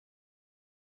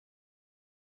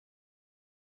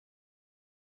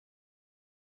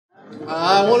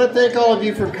I want to thank all of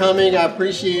you for coming. I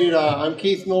appreciate it. I'm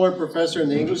Keith Miller, professor in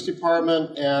the English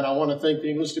department, and I want to thank the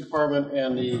English department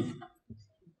and the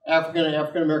African and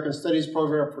African American Studies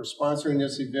program for sponsoring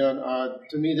this event.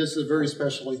 To me, this is a very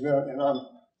special event, and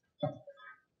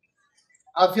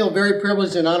I feel very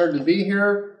privileged and honored to be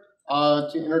here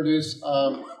to introduce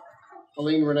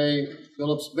Helene Rene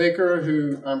Billups Baker,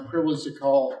 who I'm privileged to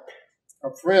call a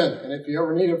friend. And if you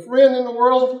ever need a friend in the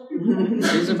world,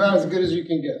 he's about as good as you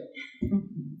can get.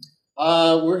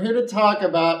 We're here to talk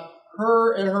about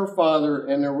her and her father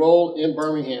and their role in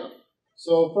Birmingham.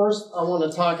 So first, I want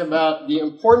to talk about the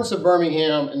importance of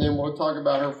Birmingham, and then we'll talk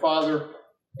about her father,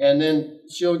 and then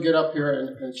she'll get up here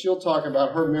and she'll talk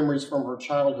about her memories from her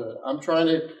childhood. I'm trying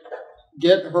to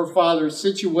get her father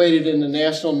situated in the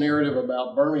national narrative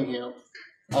about Birmingham.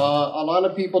 A lot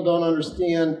of people don't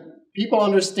understand. People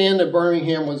understand that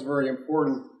Birmingham was very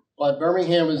important, but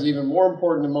Birmingham is even more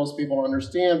important than most people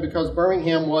understand because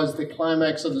Birmingham was the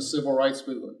climax of the civil rights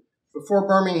movement. Before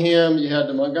Birmingham, you had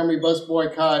the Montgomery bus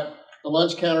boycott, the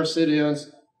lunch counter sit-ins,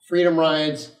 freedom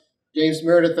rides, James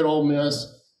Meredith at Ole Miss,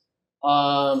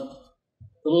 the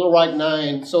Little Rock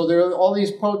Nine. So there are all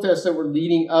these protests that were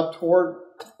leading up toward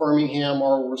Birmingham,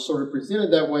 or were sort of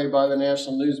presented that way by the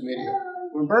national news media.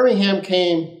 When Birmingham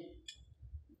came,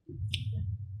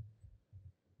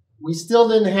 we still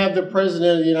didn't have the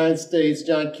President of the United States,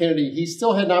 John Kennedy. He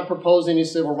still had not proposed any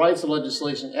civil rights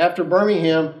legislation. After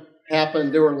Birmingham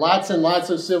happened, there were lots and lots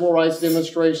of civil rights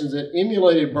demonstrations that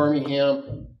emulated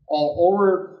Birmingham all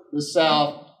over the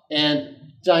South, and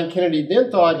John Kennedy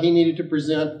then thought he needed to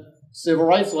present civil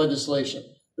rights legislation.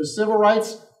 The civil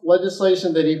rights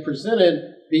legislation that he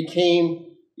presented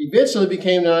eventually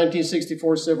became the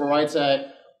 1964 Civil Rights Act,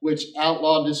 which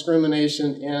outlawed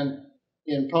discrimination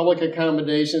in public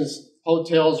accommodations,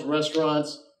 hotels,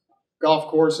 restaurants,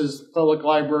 golf courses, public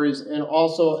libraries, and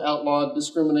also outlawed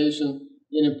discrimination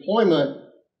in employment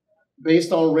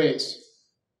based on race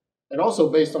and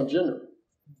also based on gender.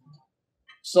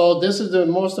 So this is the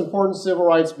most important civil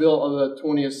rights bill of the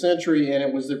 20th century, and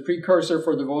it was the precursor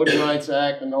for the Voting Rights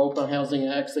Act and the Open Housing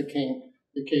Acts that came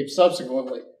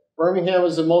subsequently. Birmingham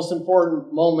is the most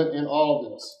important moment in all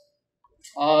of this.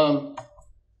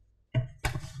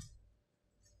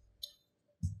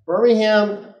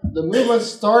 Birmingham, the movement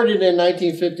started in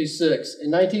 1956.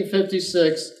 In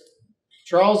 1956,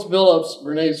 Charles Billups,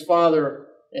 Renee's father,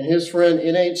 and his friend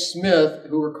N.H. Smith,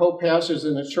 who were co-pastors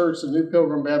in the church, the New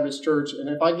Pilgrim Baptist Church, and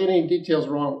if I get any details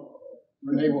wrong,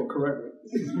 Renee will correct me.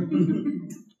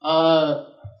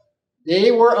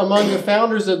 They were among the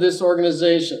founders of this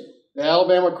organization, the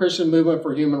Alabama Christian Movement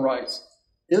for Human Rights.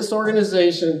 This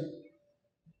organization,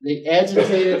 they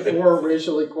agitated for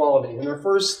racial equality. In their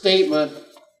first statement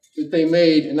that they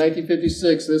made in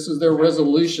 1956, this is their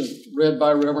resolution, read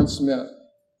by Reverend Smith.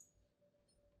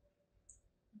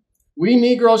 We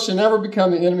Negroes should never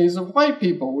become the enemies of white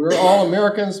people. We are all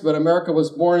Americans, but America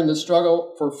was born in the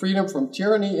struggle for freedom from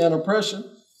tyranny and oppression.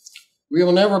 We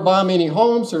will never bomb any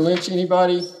homes or lynch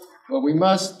anybody, but we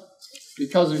must,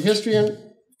 because of history and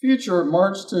future,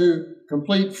 march to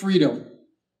complete freedom.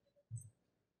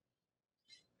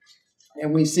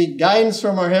 And we seek guidance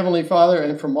from our Heavenly Father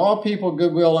and from all people,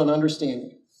 goodwill and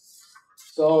understanding.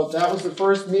 So that was the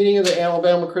first meeting of the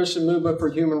Alabama Christian Movement for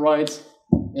Human Rights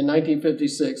in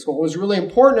 1956. What was really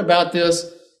important about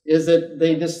this is that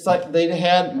they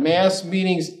had mass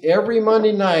meetings every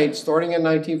Monday night starting in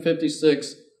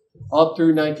 1956 up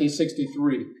through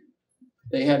 1963.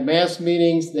 They had mass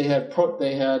meetings, they had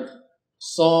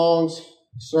songs,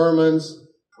 sermons,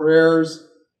 prayers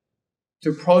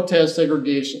to protest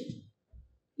segregation.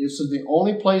 This was the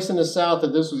only place in the South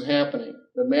that this was happening,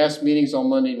 the mass meetings on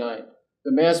Monday night.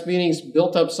 The mass meetings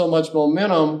built up so much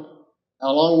momentum,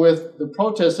 along with the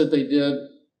protests that they did,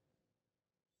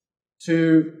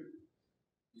 to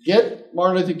get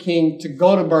Martin Luther King to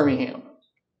go to Birmingham.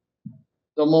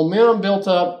 The momentum built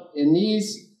up in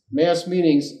these mass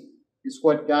meetings is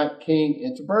what got King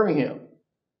into Birmingham.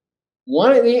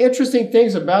 One of the interesting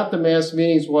things about the mass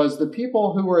meetings was the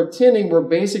people who were attending were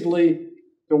basically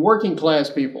the working class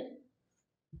people.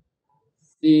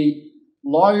 The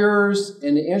lawyers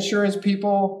and the insurance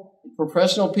people,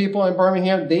 professional people in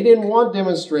Birmingham, they didn't want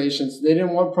demonstrations. They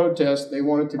didn't want protests. They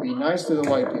wanted to be nice to the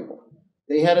white people.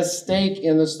 They had a stake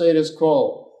in the status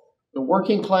quo. The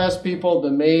working class people,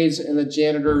 the maids and the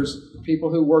janitors,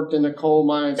 people who worked in the coal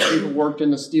mines, people who worked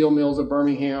in the steel mills of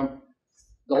Birmingham,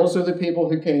 those are the people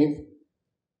who came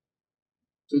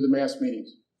to the mass meetings.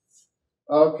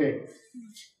 Okay.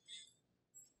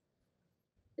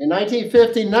 In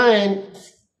 1959,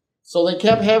 so they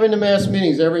kept having the mass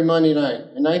meetings every Monday night.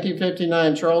 In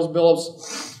 1959, Charles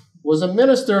Billups was a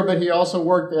minister, but he also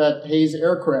worked at Hayes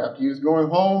Aircraft. He was going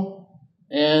home,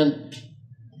 and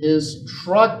his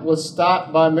truck was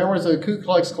stopped by members of the Ku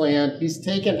Klux Klan. He's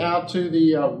taken out to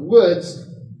the woods,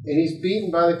 and he's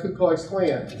beaten by the Ku Klux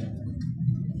Klan.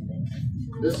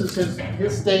 This is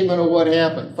his statement of what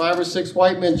happened. 5 or 6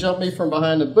 white men jumped me from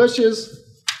behind the bushes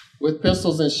with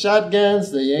pistols and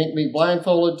shotguns. They yanked me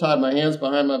blindfolded, tied my hands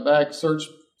behind my back,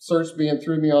 searched me, and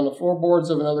threw me on the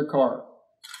floorboards of another car.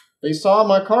 They saw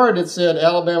my card that said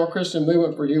Alabama Christian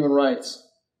Movement for Human Rights.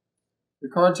 The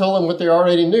card told them what they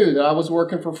already knew, that I was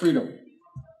working for freedom.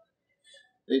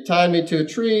 They tied me to a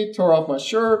tree, tore off my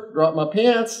shirt, dropped my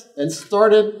pants, and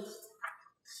started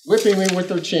whipping me with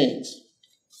their chains.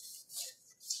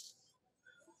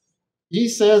 He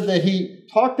says that he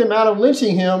talked them out of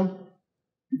lynching him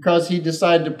because he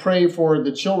decided to pray for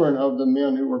the children of the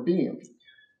men who were beating him.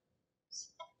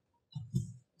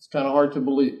 It's kind of hard to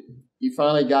believe. He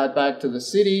finally got back to the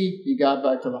city. He got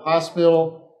back to the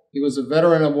hospital. He was a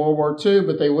veteran of World War II,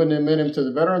 but they wouldn't admit him to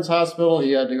the Veterans Hospital.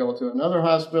 He had to go to another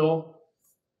hospital.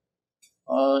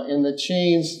 And the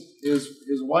chains, his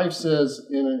wife says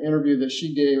in an interview that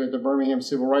she gave at the Birmingham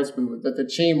Civil Rights Movement that the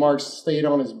chain marks stayed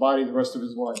on his body the rest of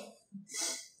his life.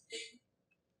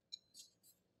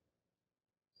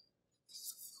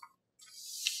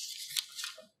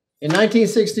 In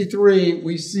 1963,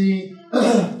 we see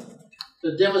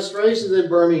the demonstrations in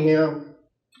Birmingham.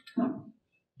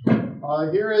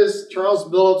 Here is Charles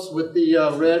Billups with the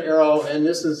red arrow, and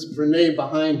this is Renee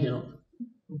behind him.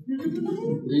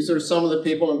 These are some of the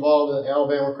people involved in the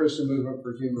Alabama Christian Movement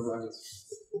for Human Rights.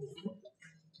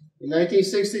 In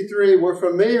 1963, we're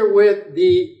familiar with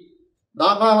the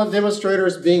nonviolent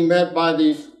demonstrators being met by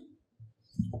the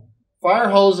fire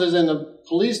hoses and the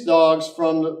police dogs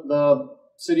from the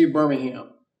city of Birmingham.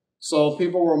 So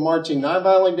people were marching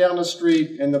nonviolently down the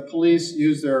street, and the police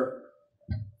used their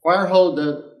fire hose.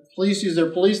 The police used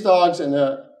their police dogs, and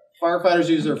the firefighters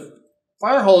used their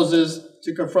fire hoses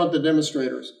to confront the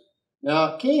demonstrators.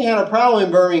 Now, King had a problem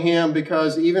in Birmingham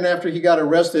because even after he got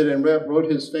arrested and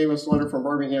wrote his famous letter from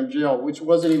Birmingham jail, which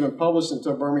wasn't even published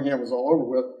until Birmingham was all over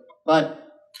with, but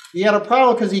he had a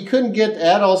problem because he couldn't get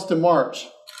adults to march.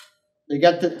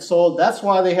 So that's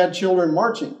why they had children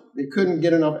marching. They couldn't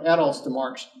get enough adults to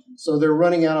march. So they're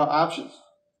running out of options.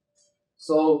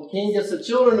 So King gets the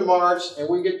children to march, and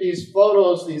we get these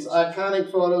photos, these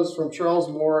iconic photos from Charles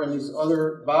Moore and these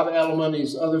other, Bob Adelman,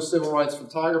 these other civil rights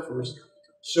photographers,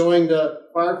 showing the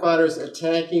firefighters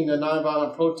attacking the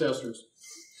nonviolent protesters.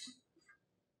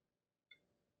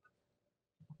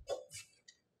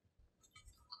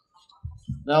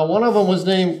 Now, one of them was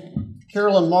named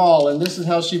Carolyn Mall, and this is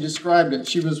how she described it.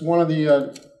 She was one of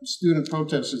the student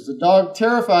protesters. The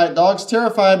dogs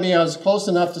terrified me. I was close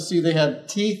enough to see they had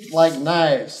teeth like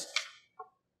knives.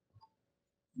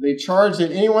 They charged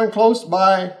at anyone close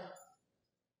by,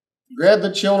 grabbed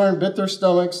the children, bit their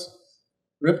stomachs,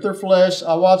 ripped their flesh.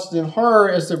 I watched in horror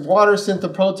as the water sent the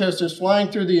protesters flying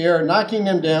through the air, knocking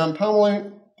them down,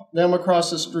 pummeling them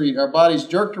across the street. Our bodies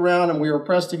jerked around, and we were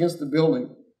pressed against the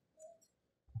building.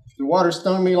 The water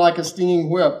stung me like a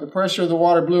stinging whip. The pressure of the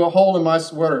water blew a hole in my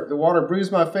sweater. The water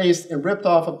bruised my face and ripped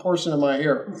off a portion of my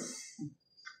hair.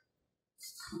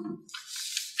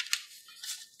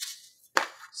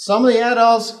 Some of the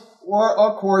adults were,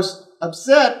 of course,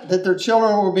 upset that their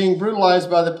children were being brutalized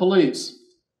by the police.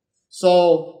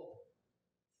 So,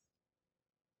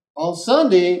 on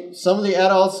Sunday, some of the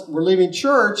adults were leaving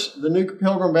church, the New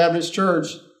Pilgrim Baptist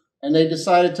Church, and they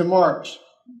decided to march.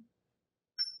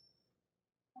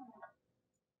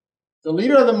 The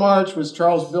leader of the march was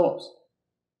Charles Billups.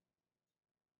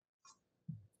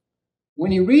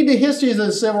 When you read the histories of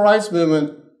the civil rights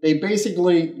movement, they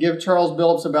basically give Charles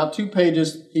Billups about 2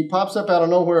 pages. He pops up out of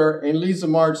nowhere and leads the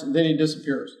march, and then he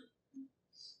disappears.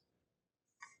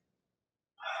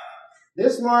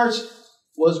 This march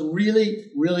was really,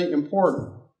 really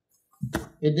important.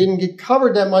 It didn't get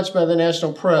covered that much by the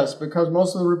national press because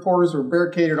most of the reporters were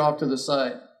barricaded off to the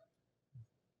side.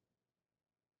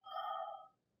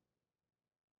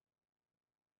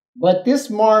 But this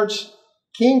march,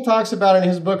 King talks about in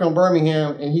his book on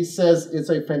Birmingham, and he says it's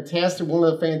a fantastic, one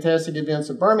of the fantastic events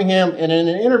of Birmingham. And in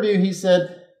an interview, he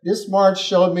said, "This march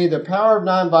showed me the power of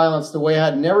nonviolence the way I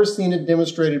had never seen it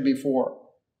demonstrated before."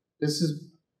 This is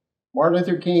Martin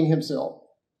Luther King himself.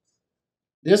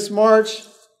 This march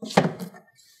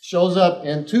shows up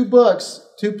in 2 books,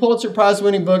 2 Pulitzer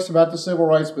Prize-winning books about the civil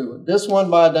rights movement. This one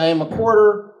by Diane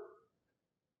McWhorter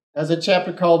has a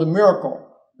chapter called The Miracle.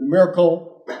 The Miracle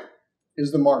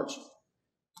is the march.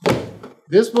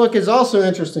 This book is also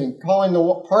interesting, calling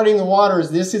Parting the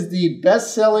Waters. This is the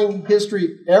best-selling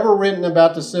history ever written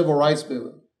about the civil rights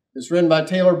movement. It's written by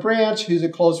Taylor Branch, who's a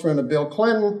close friend of Bill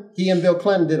Clinton. He and Bill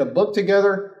Clinton did a book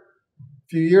together a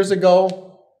few years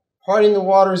ago. Parting the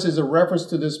Waters is a reference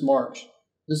to this march.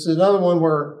 This is another one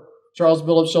where Charles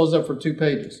Billups shows up for 2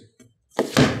 pages.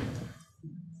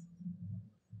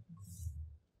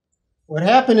 What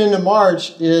happened in the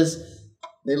march is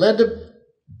they led to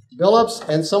Billups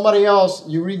and somebody else.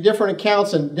 You read different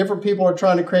accounts and different people are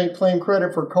trying to claim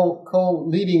credit for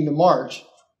co-leading the march.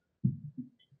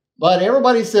 But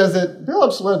everybody says that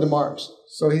Billups led the march.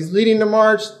 So he's leading the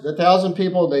march, the 1,000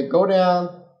 people, they go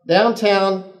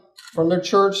downtown from their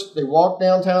church. They walk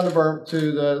downtown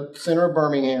to the center of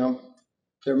Birmingham.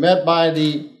 They're met by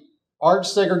the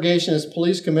arch-segregationist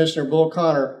police commissioner, Bull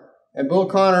Connor. And Bull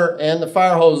Connor and the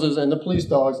fire hoses and the police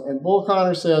dogs. And Bull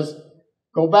Connor says,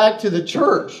 go back to the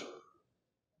church.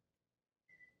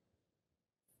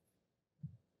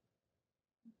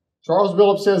 Charles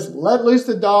Billups says, let loose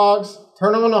the dogs,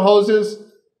 turn on the hoses.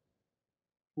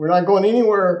 We're not going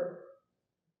anywhere.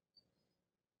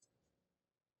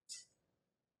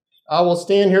 I will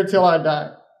stand here till I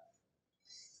die.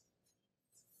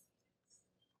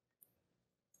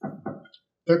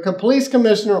 The police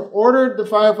commissioner ordered the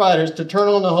firefighters to turn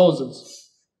on the hoses.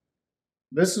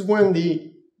 This is when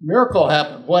the miracle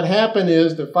happened. What happened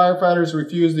is the firefighters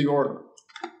refused the order.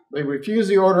 They refused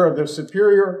the order of their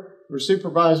superior or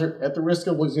supervisor at the risk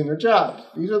of losing their jobs.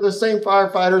 These are the same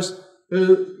firefighters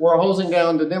who were hosing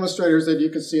down the demonstrators that you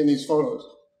can see in these photos.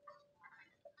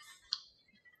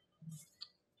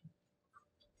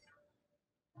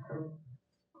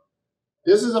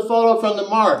 This is a photo from the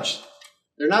march.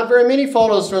 There are not very many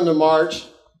photos from the march,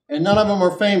 and none of them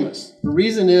are famous. The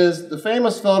reason is the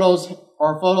famous photos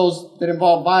are photos that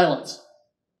involve violence,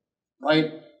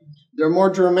 right? They're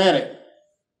more dramatic.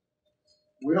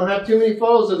 We don't have too many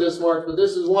photos of this march, but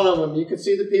this is one of them. You can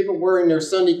see the people wearing their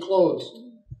Sunday clothes.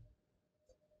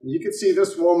 You can see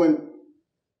this woman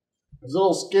is a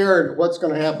little scared what's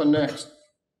going to happen next.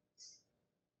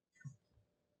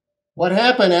 What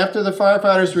happened after the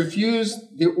firefighters refused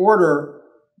the order,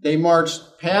 they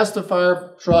marched past the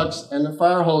fire trucks and the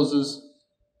fire hoses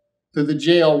to the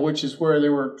jail, which is where they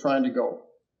were trying to go.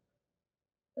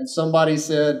 And somebody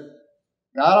said,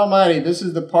 God Almighty, this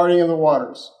is the parting of the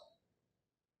waters.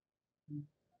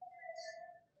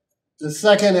 The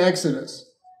second Exodus.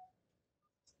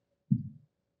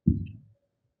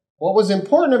 What was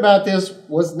important about this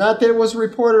was not that it was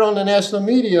reported on the national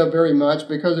media very much,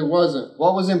 because it wasn't.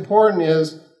 What was important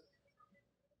is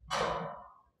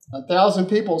 1,000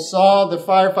 people saw the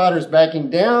firefighters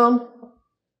backing down.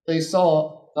 They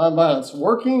saw nonviolence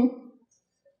working.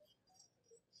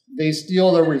 They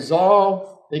still their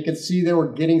resolve. They could see they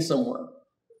were getting somewhere.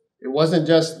 It wasn't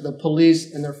just the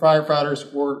police and their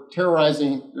firefighters were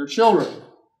terrorizing their children.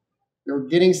 They were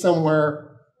getting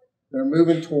somewhere. They're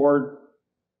moving toward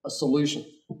a solution.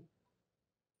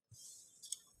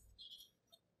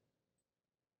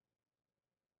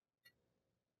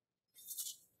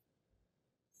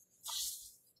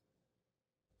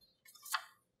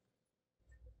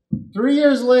 Three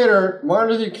years later,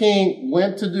 Martin Luther King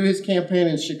went to do his campaign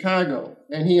in Chicago,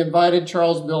 and he invited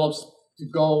Charles Billups to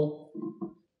go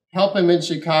help him in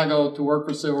Chicago to work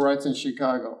for civil rights in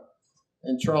Chicago.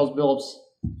 And Charles Billups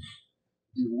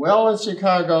did well in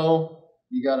Chicago.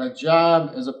 He got a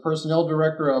job as a personnel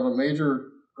director of a major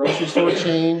grocery store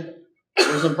chain.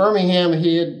 Whereas in Birmingham,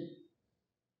 he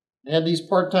had these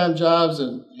part-time jobs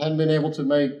and hadn't been able to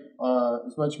make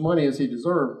as much money as he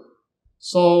deserved.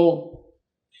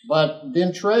 But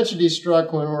then tragedy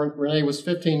struck when Renee was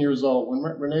 15 years old. When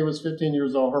Renee was 15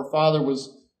 years old, her father was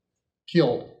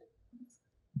killed.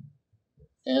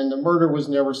 And the murder was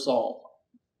never solved.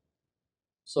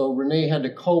 So Renee had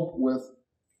to cope with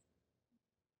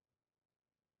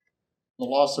the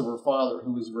loss of her father,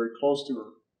 who was very close to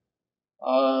her.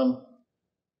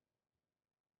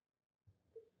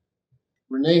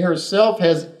 Renee herself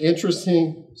has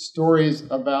interesting stories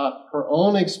about her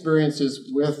own experiences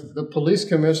with the police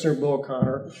commissioner, Bull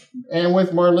Connor, and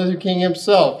with Martin Luther King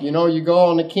himself. You know, you go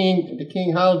on the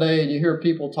King holiday and you hear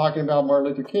people talking about Martin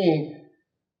Luther King.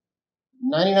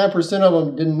 99% of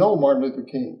them didn't know Martin Luther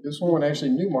King. This woman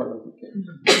actually knew Martin Luther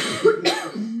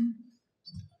King.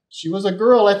 She was a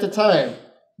girl at the time,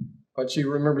 but she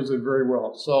remembers it very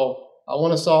well. So I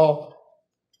want us all,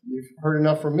 you've heard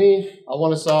enough from me, I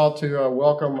want us all to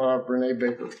welcome Renee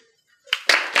Baker.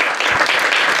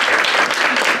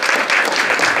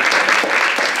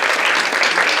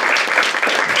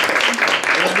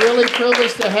 We're really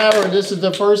privileged to have her. This is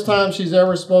the first time she's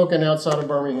ever spoken outside of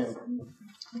Birmingham.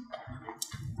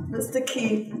 Mr.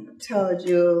 Keith told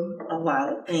you a lot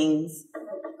of things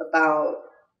about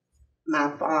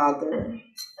my father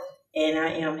and I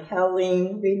am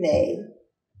Helene Rene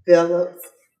Billups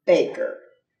Baker.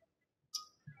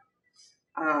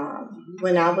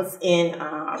 When I was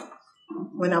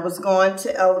going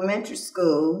to elementary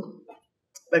school,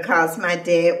 because my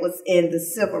dad was in the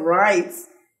civil rights,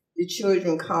 the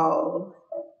children called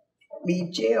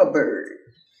me jailbird.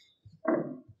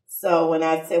 So when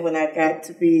I got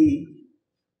to be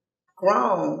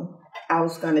grown, I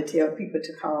was going to tell people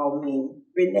to call me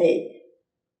Renee,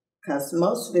 because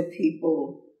most of the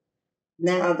people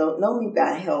now don't know me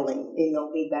by Helene. They know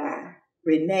me by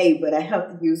Renee, but I have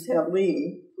to use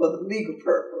Helene for the legal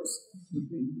purpose.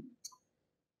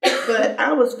 But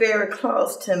I was very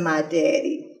close to my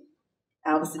daddy.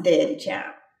 I was a daddy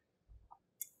child.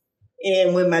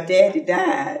 And when my daddy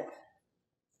died,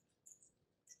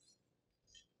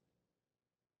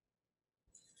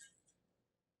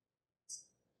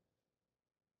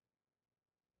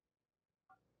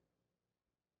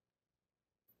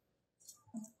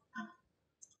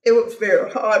 it was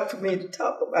very hard for me to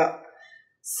talk about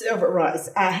civil rights.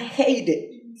 I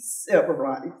hated civil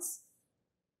rights.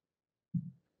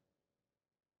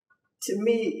 To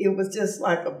me, it was just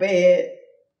like a bad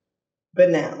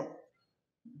banana,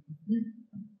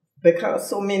 because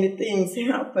so many things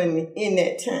happened in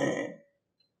that time.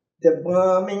 The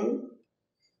bombing,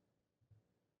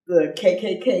 the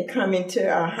KKK coming to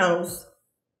our house,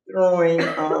 throwing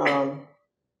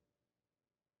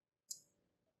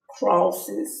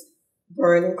crosses,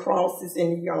 burning crosses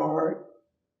in the yard.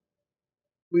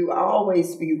 We would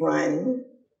always be running.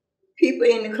 People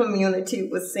in the community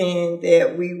were saying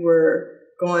that we were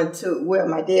going to, well,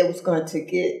 my dad was going to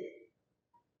get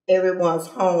everyone's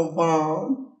home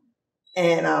bombed,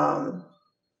 and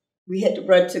we had to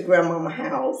run to grandmama's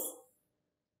house.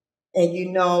 And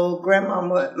you know,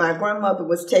 my grandmother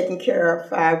was taking care of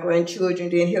 5 grandchildren,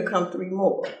 then here come 3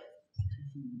 more.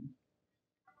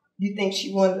 You think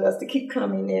she wanted us to keep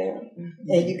coming there?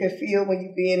 And you can feel when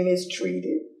you're being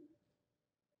mistreated.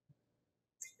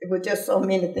 It was just so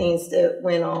many things that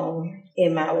went on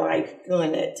in my life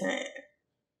during that time.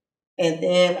 And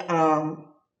then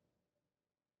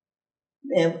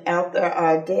after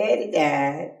our daddy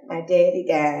died,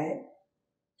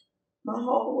 my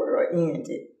whole world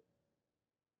ended.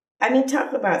 I didn't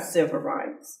talk about civil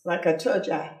rights. Like I told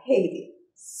you, I hated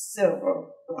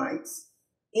civil rights.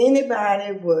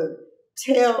 Anybody would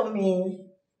tell me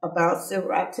about civil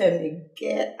rights, tell me to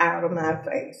get out of my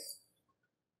face.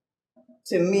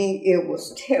 To me, it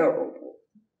was terrible.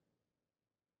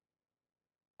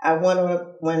 I went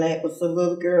up when I was a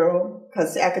little girl,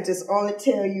 because I could just only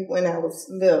tell you when I was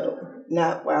little,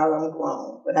 not while I'm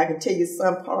grown. But I can tell you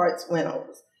some parts when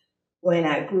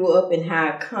I grew up and how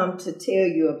I come to tell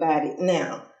you about it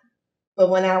now. But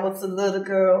when I was a little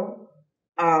girl,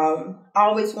 I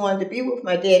always wanted to be with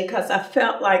my daddy because I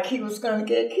felt like he was going to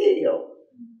get killed.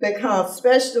 Because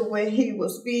especially when he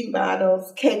was beaten by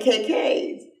those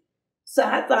KKKs. So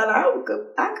I thought I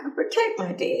could protect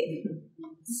my daddy.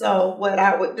 So what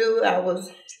I would do,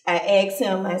 I asked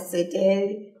him, I said,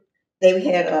 Daddy, he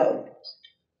said,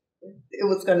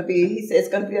 it's going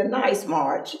to be a nice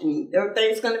march and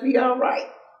everything's going to be all right.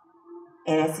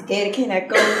 And I said, Daddy, can I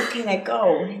go? Can I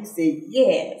go? He said,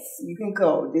 yes, you can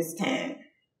go this time.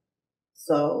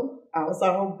 So I was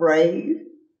all brave,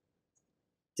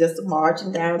 just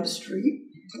marching down the street.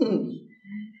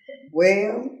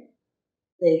 Well,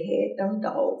 they had them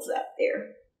dogs out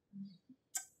there.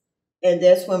 And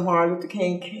that's when Martin Luther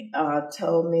King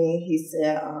told me, he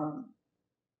said,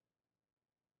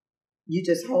 you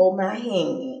just hold my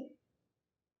hand.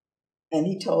 And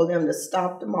he told them to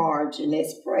stop the march and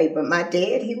let's pray. But my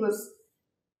dad, he was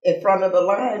in front of the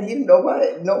line. He didn't know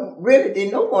why. Really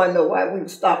didn't no one know why we were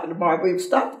stopping the march. We were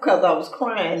stopped because I was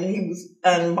crying.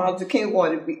 And Martin Luther King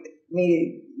wanted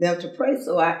them to pray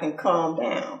so I can calm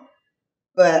down.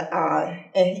 But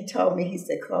and he told me, he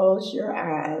said, close your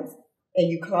eyes, and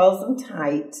you close them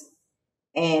tight,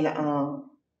 and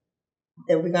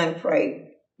we're gonna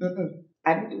pray.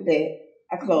 I didn't do that.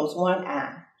 I closed one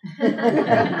eye.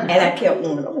 And I kept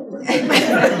one open.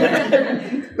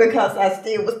 Because I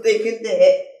still was thinking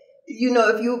that, you know,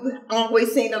 if you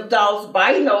always seen them dogs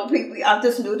biting on people, I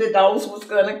just knew the dogs was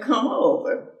gonna come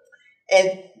over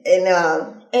and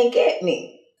get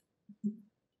me.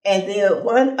 And then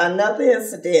another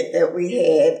incident that we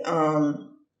had,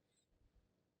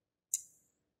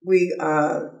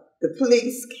 the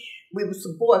police, we was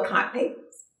some boycott papers.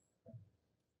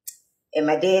 And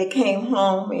my dad came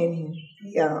home and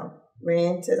he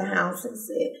ran to the house and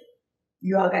said,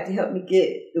 you all got to help me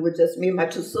it was just me and my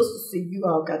 2 sisters, so you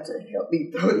all got to help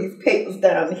me throw these papers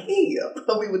down the hill.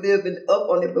 We were living up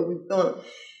on it, but we were doing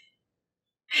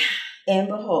it. And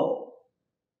behold,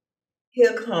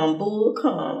 here come Bull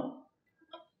come,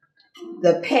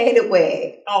 the paddy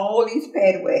wagon, all these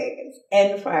paddy wagons,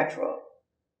 and the fire truck.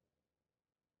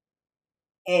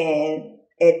 And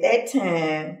at that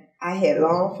time, I had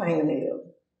long fingernails.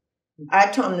 I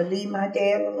told them to leave my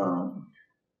dad alone.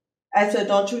 I said,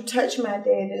 don't you touch my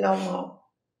daddy no more.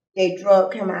 They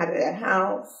drugged him out of the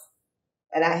house,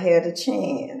 and I had a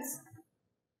chance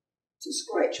to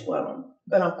scratch with him.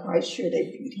 But I'm quite sure they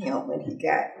beat him when he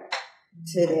got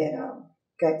to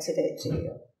that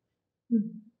jail.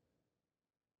 Mm-hmm.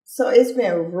 So it's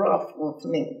been rough with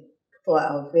me for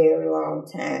a very long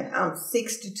time. I'm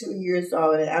 62 years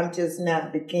old, and I'm just now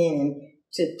beginning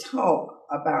to talk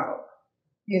about,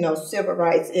 civil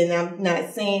rights. And I'm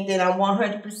not saying that I'm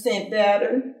 100%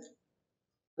 better,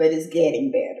 but it's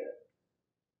getting better.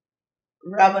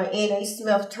 Reverend N.A.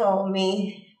 Smith told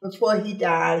me before he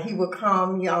died, he would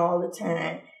call me all the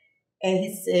time, and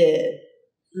he said,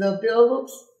 "Little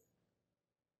Billups."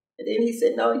 And then he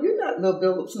said, "No, you're not Little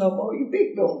Billups no more, you're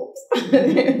Big Billups."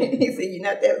 He said, "You're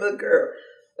not that little girl."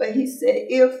 But he said,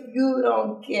 if you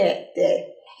don't get that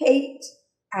hate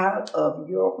out of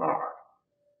your heart,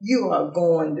 you are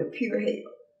going to pure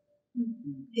hell.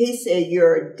 Mm-hmm. He said,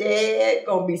 your dad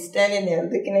going to be standing there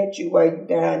looking at you while you're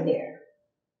down there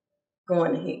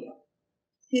going to hell.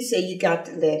 He said, you got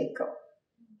to let it go.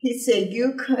 He said,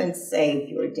 you couldn't save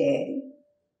your daddy.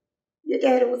 Your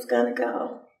daddy was going to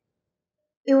go.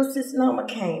 It was his number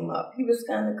came up. He was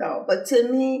going to go. But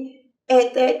to me,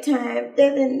 at that time,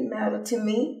 that didn't matter to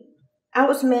me. I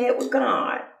was mad with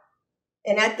God.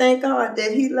 And I thank God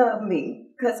that he loved me,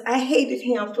 because I hated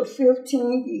him for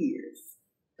 15 years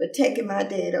for taking my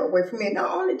dad away from me.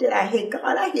 Not only did I hate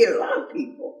God, I hate a lot of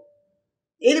people.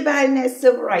 Anybody in that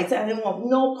civil rights, I didn't want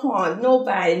no part,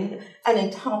 nobody. I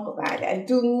didn't talk about it. I didn't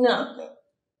do nothing.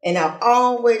 And I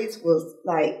always was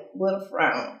like with a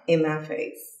frown in my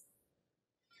face.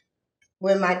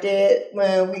 When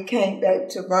we came back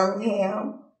to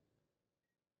Birmingham,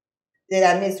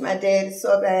 that I missed my daddy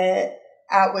so bad,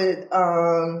 I would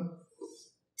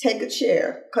take a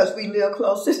chair, because we live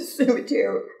close to the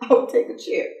cemetery. I would take a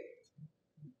chair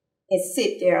and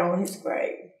sit there on his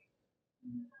grave.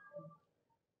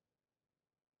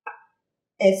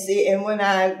 And when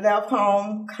I left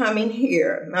home coming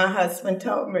here, my husband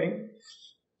told me,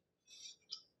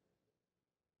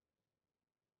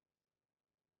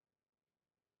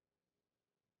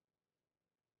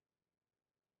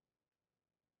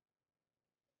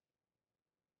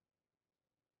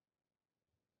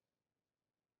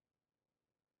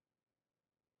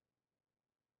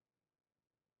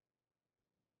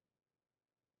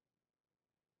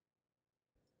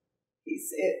 he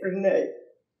said, "Renee,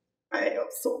 I am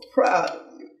so proud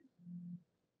of you.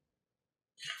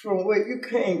 From where you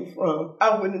came from,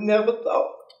 I would have never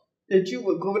thought that you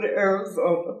would go to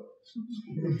Arizona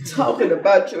talking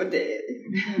about your daddy."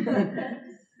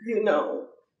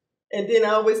 And then I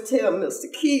always tell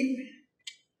Mr. Keith,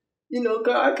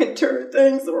 God can turn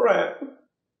things around.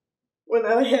 When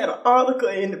I had an article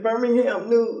in the Birmingham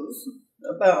News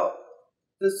about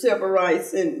the civil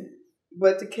rights and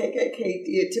what the KKK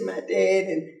did to my dad,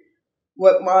 and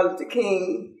what Martin Luther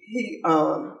King, he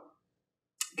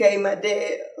gave my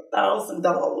dad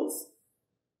 $1,000.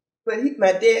 But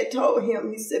my dad told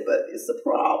him, he said, "But it's a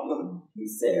problem." He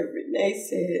said, Renee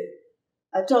said,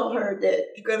 "I told her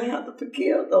that you're going to have to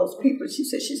forgive those people." She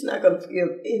said she's not going to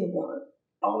forgive anyone.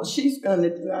 All she's going to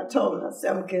do, I told her, I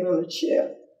said, "I'm getting on a chair.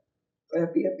 I'm going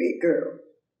to be a big girl,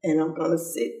 and I'm going to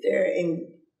sit there and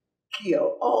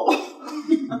kill all,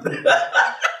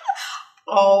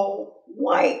 all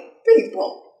white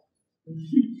people."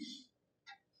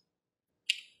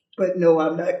 But no,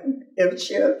 I'm not in a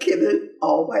chair killing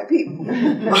all white people.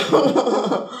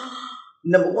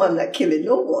 Number one, I'm not killing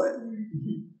no one.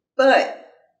 But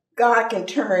God can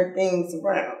turn things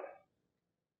around.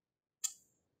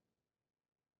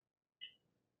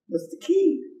 What's the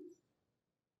key?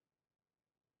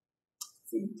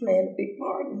 See, playing a big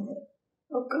part in it.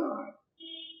 Oh, God.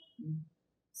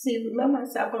 See, remember I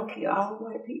said, I'm going to kill all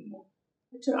white people.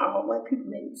 Until all white people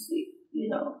make me sick,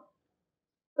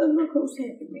 But look who's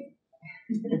helping me.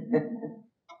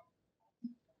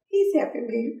 He's helping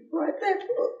me write that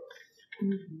book.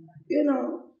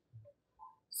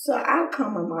 So I've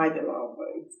come a mighty long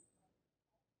way.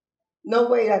 No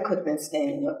way I could have been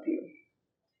standing up here.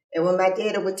 And when my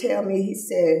daddy would tell me, he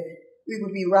said, we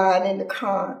would be riding in the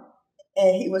car,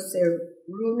 and he would say,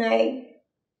 "Renee,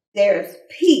 there's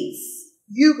peace.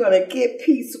 You're going to get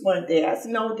peace one day." I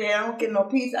said, "No, Dad, I don't get no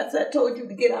peace." I said, "I told you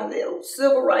to get out of there.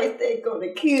 Civil rights, they're going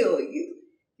to kill you."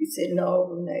 He said, "No,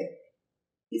 Renee."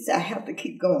 He said, "I have to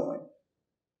keep going,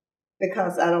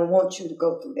 because I don't want you to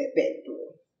go through that back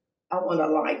door. I want a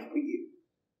life for you.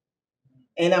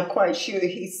 And I'm quite sure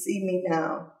he see me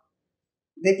now,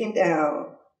 looking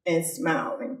down and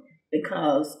smiling,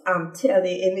 because I'm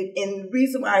telling you, and the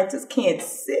reason why I just can't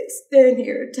stand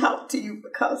here and talk to you,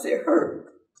 because it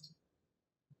hurt.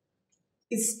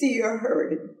 It's still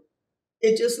hurting.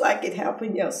 It's just like it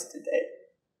happened yesterday.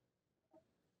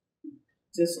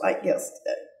 Just like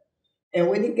yesterday. And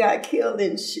when he got killed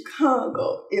in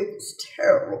Chicago, it was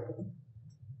terrible.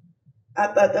 I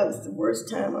thought that was the worst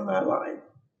time of my life.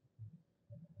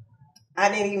 I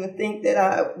didn't even think that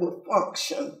I would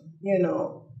function,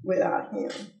 without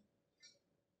him.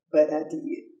 But I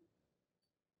did.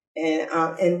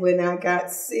 And when I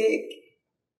got sick,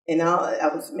 and I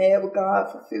was mad with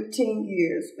God for 15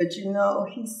 years, but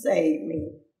he saved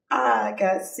me. I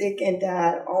got sick and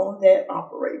died on that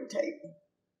operating table.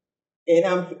 And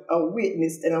I'm a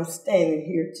witness that I'm standing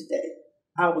here today.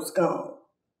 I was gone.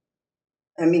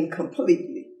 I mean,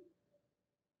 completely.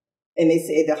 And they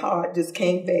said the heart just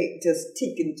came back, just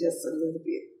ticking just a little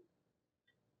bit.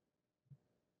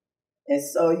 And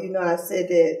so, I said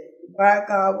that, why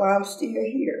God, why I'm still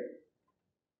here?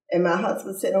 And my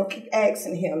husband said, don't keep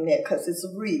asking him that, because it's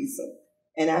a reason.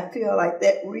 And I feel like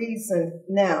that reason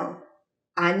now,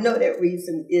 I know that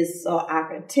reason is so I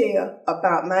can tell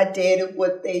about my daddy,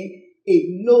 what they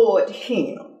ignored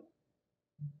him.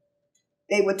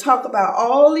 They would talk about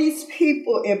all these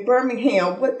people in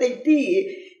Birmingham, what they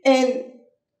did, and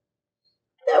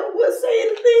never would say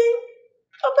anything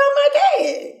about my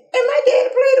dad. And my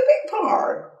dad played a big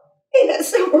part in that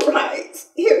civil rights,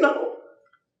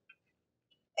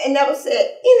 And never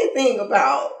said anything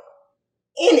about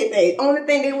anything. Only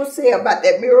thing they would say about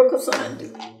that miracle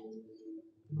Sunday.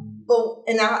 But,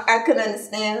 and I could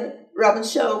understand Reverend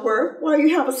Shuttleworth, why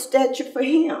you have a statue for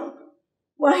him?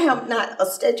 Why have not a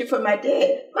statue for my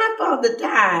dad? My father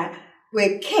died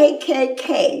with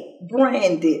KKK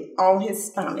branded on his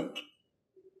stomach.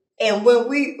 And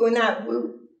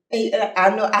I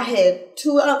know I had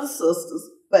 2 other sisters,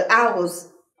 but I was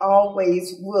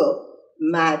always with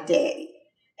my daddy.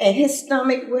 And his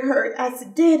stomach would hurt. I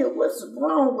said, Daddy, what's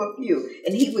wrong with you?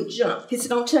 And he would jump. He said,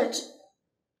 don't touch it.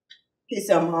 He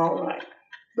said, I'm all right.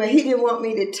 But he didn't want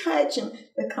me to touch him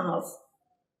because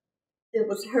it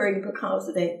was hurting, because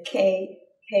of that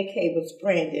KKK was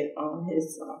branded on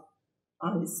his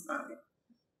stomach.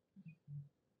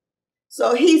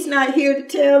 So he's not here to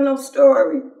tell no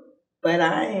story, but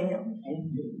I am.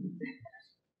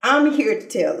 I'm here to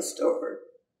tell the story.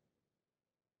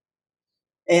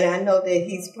 And I know that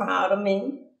he's proud of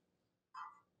me,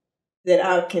 that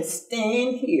I can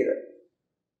stand here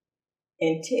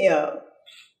and tell.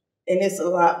 And there's a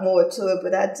lot more to it,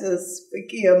 but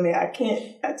forgive me, I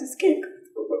just can't go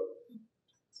through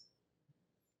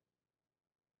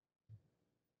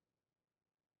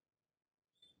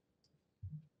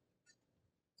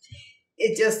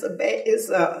it. It's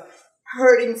a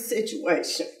hurting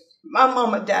situation. My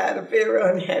mama died a very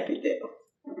unhappy death,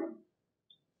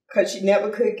 because she never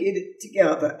could get it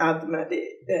together after my dad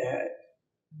died.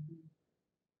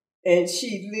 And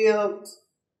she lived,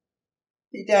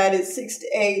 he died at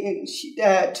 68, and she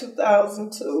died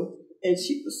 2002, and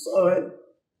she was so,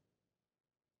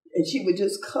 and she would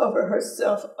just cover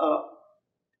herself up.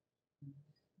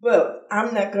 But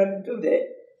I'm not going to do that.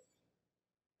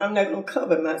 I'm not going to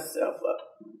cover myself up.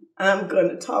 I'm going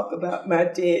to talk about my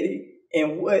daddy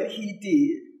and what he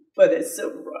did for that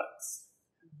civil rights.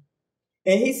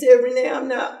 And he said, Renee, I'm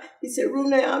not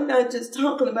just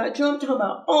talking about you, I'm talking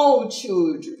about all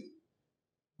children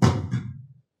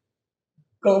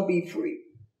gonna be free.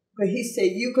 But he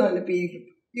said, you're gonna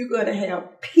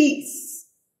have peace.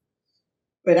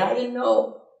 But I didn't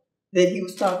know that he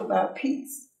was talking about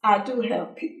peace. I do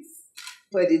have peace,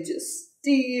 but it just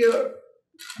still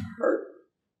hurt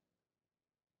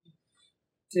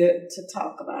to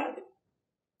talk about it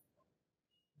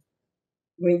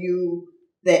when you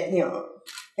that young.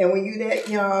 And when you that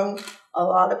young, a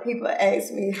lot of people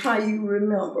ask me how you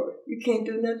remember. You can't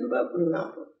do nothing but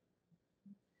remember.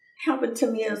 Happened to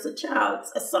me as a child.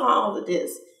 I saw all of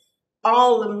this,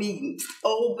 all the meetings,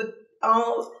 all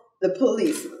the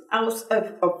policemen. I was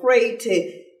afraid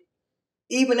to,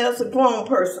 even as a grown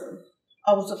person,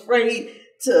 I was afraid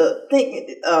to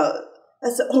think. I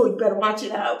said, "Oh, you better watch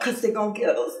it out, because they're gonna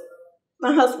get us."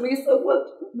 My husband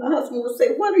would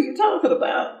say, "What are you talking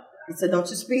about?" He said, "Don't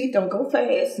you speed, don't go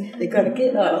fast. They're gonna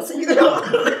get us." And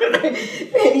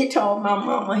he told my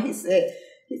mama, he said,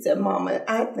 "Mama,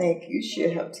 I think you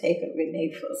should have taken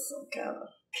Renee for some kind of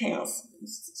counseling.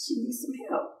 She needs some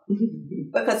help."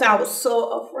 Because I was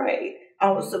so afraid.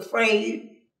 I was afraid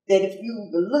that if you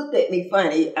looked at me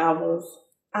funny, I was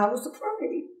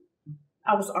afraid.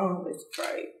 I was always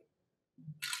afraid.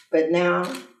 But now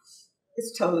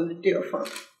it's totally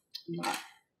different. I'm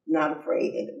not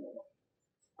afraid anymore.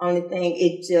 Only thing,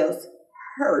 it just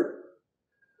hurt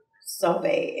so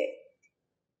bad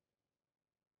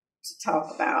to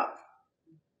talk about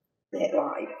that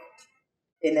life.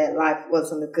 And that life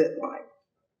wasn't a good life.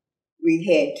 We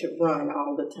had to run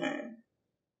all the time.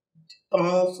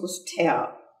 Phones was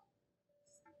tapped.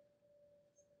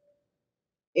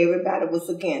 Everybody was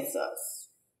against us.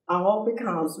 All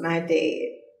because my dad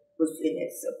was in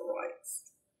that civil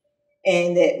rights.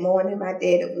 And that morning my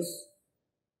dad was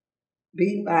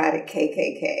beaten by the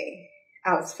KKK.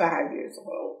 I was 5 years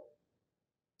old.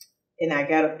 And I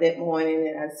got up that morning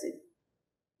and I said,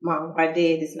 Mom, my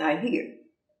dad is not here.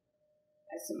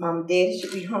 I said, Mom, Dad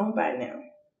should be home by now.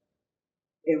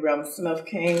 And Reverend Smith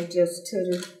came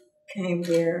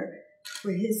there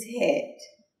with his hat.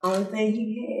 Only thing he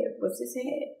had was his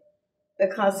hat.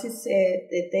 Because he said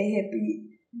that they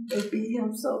beat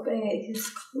him so bad, his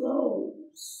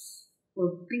clothes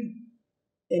were beat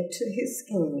into his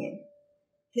skin.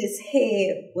 His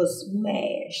head was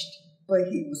smashed, but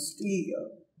he was still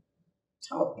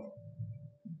talking.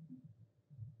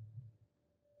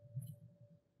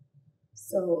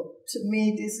 So to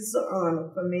me, this is an honor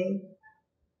for me,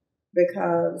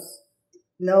 because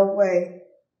no way,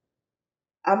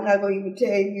 I'm not going to even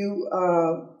tell you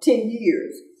 10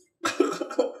 years.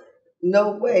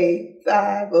 No way,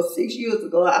 5 or 6 years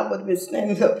ago, I would have been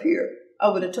standing up here. I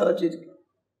would have told you to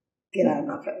get out of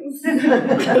my face.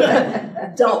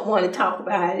 Don't want to talk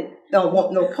about it. Don't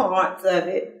want no parts of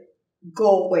it.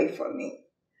 Go away from me.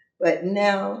 But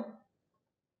now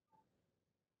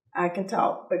I can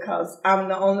talk because I'm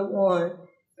the only one.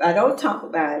 If I don't talk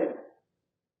about it,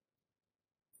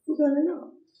 who's going to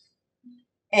know?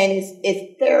 And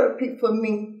it's therapy for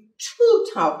me to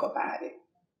talk about it.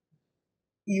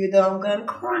 Even though I'm going to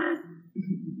cry,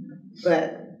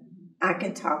 but I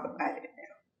can talk about it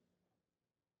now.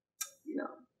 You know,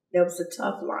 that was a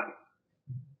tough life.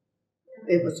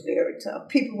 It was very tough.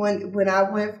 People, when I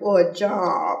went for a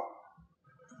job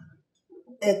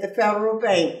at the Federal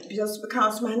Bank, just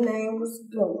because my name was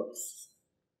Billups.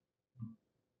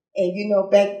 And you know,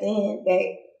 back then,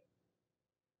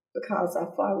 because I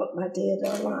followed my dad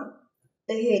a lot,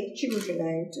 they had children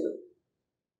named too.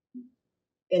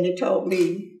 And they told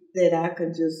me that I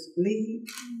could just leave.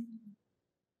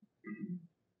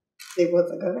 They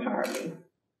wasn't going to hire me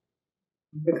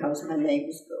because my name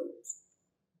was Billups.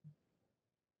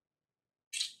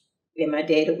 And my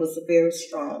daddy was a very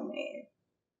strong man.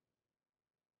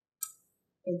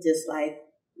 And just like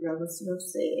Reverend Smith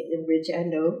said, in which I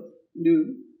knew,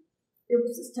 it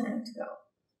was his time to go.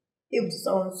 He was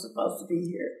only supposed to be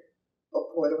here for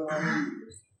 41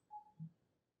 years.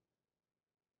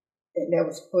 And that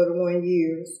was 41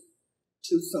 years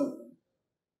too soon,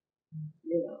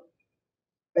 you know.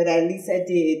 But at least I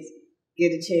did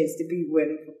get a chance to be with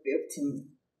him for 15.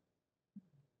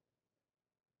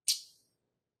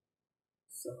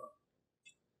 So,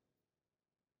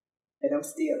 and I'm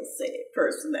still a sad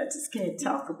person. I just can't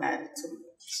talk about it too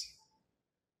much.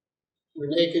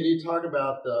 Renee, could you talk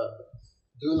about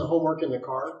doing the homework in the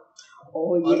car?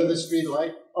 Oh, yes. Under the street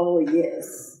light? Oh,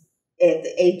 yes. At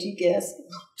the AG gas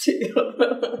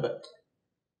motel.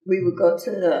 We would go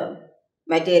to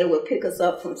my daddy would pick us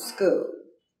up from school.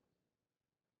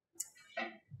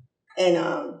 And,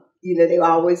 you know, they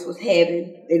always was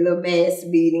having their little mass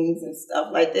meetings and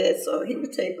stuff like that. So he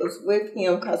would take us with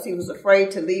him because he was afraid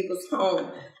to leave us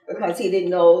home because he didn't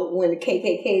know when the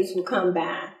KKKs would come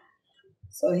by.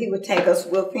 So he would take us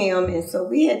with him. And so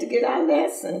we had to get our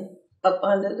lesson up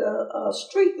under the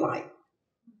street light.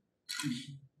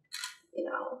 You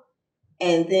know,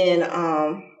 and then,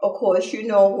 of course, you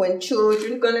know, when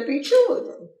children going to be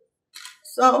children.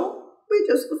 So we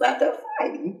just was out there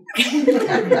fighting.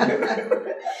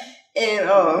 And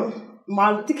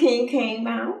Martin Luther King came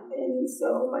out, and he said,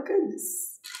 oh, my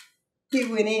goodness. He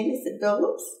went in and said,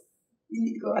 Billups, you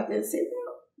need to go out there and sit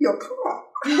down. Your car.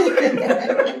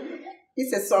 He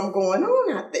said, something going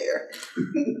on out there.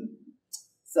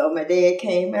 So my dad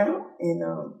came out, and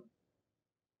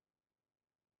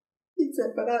he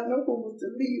said, but I know who was the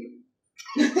leader.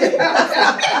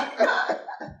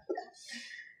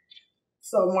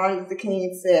 So Martin Luther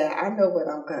King said, I know what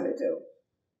I'm going to do.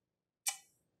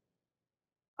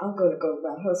 I'm going to go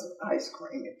buy her some ice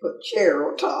cream and put cherry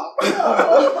on top.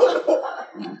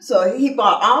 So he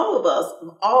bought all of us,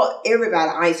 everybody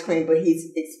ice cream, but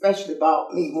he especially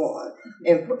bought me one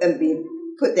and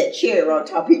put that chair on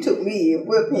top. He took me and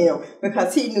whipped him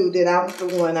because he knew that I was the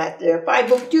one out there fighting.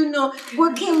 But you know,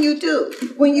 what can you do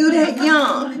when you're that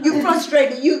young? You're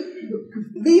frustrated. You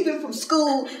leaving from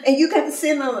school and you got to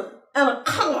sit in a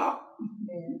car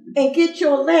and get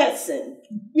your lesson,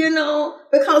 you know,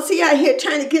 because he out here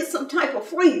trying to get some type of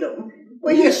freedom.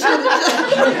 Where he should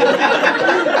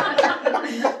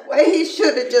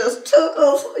have just took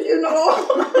us, you know,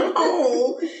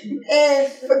 home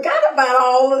and forgot about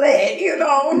all of that, you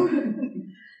know.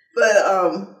 But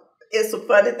it's some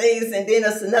funny things, and then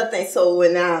it's another thing. So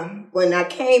when I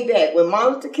came back, when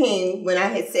Martin Luther King, when I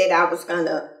had said I was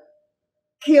gonna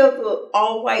kill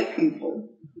all white people,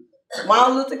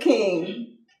 Martin Luther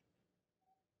King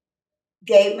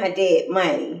gave my dad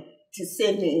money to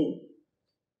send me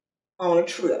on a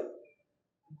trip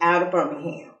out of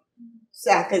Birmingham, so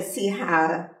I could see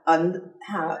how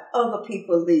other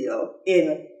people live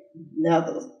in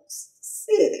another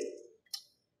city.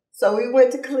 So we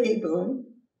went to Cleveland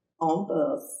on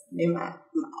bus, me and my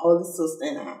older sister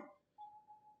and I.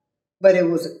 But it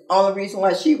was the only reason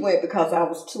why she went because I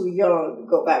was too young to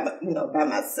go by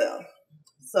myself.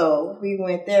 So we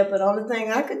went there, but the only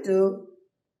thing I could do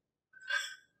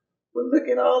was look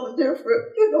at all the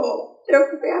different people. I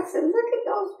said, look at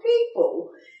those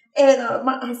people. And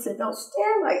I said, don't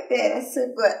stare like that. I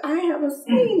said, but I haven't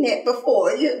seen that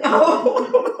before, you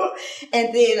know.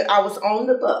 And then I was on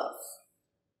the bus.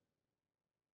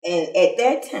 And at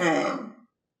that time,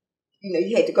 you know,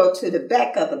 you had to go to the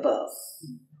back of the bus.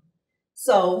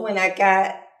 So when I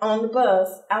got on the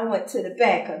bus, I went to the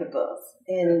back of the bus.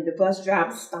 And the bus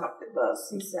driver stopped the bus.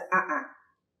 He said,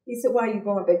 He said, why are you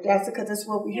going back there? I said, because that's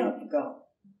where we have to go.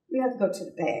 We have to go to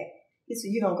the back. He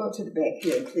said, you don't go to the back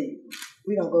here in Cleveland.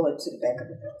 We don't go into the back of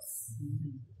the bus.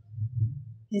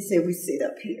 He said, we sit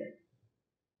up here.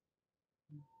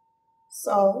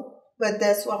 So, but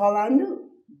that's all I knew,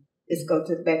 is go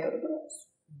to the back of the bus.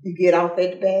 You get off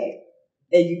at the back,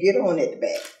 and you get on at the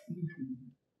back.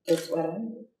 That's what I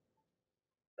knew.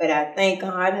 But I thank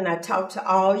God, and I talk to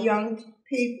all young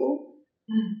people,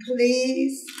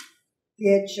 please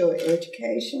get your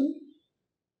education.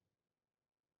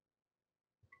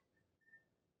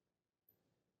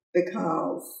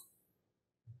 Because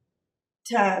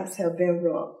times have been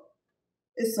rough.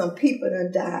 There's some people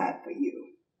that died for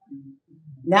you.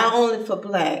 Not only for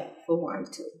black, for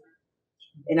white too.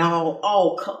 And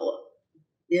all color,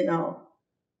 you know.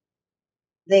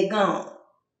 They gone.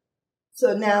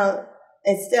 So now,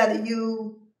 instead of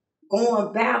you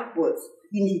going backwards,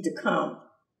 you need to come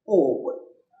forward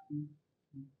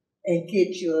and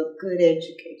get you a good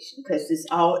education, because it's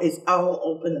all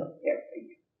open up there for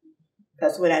you.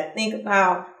 Because when I think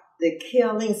about the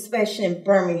killing, especially in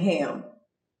Birmingham,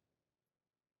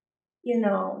 you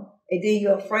know, and then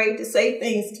you're afraid to say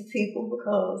things to people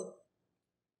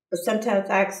but sometimes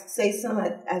I say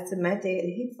something, I said, my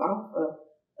daddy, he fought for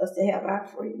us to have our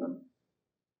freedom.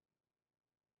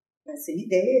 I said, he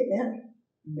dead now,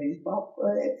 but he fought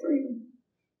for that freedom.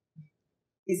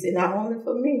 He said, not only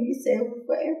for me, he said it was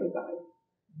for everybody.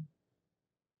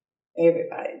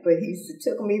 Everybody. But he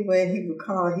took me when he would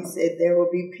call, he said there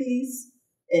will be peace.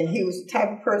 And he was the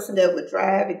type of person that would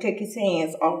drive and take his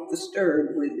hands off the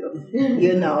steering wheel.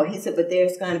 You know, he said, but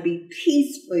there's going to be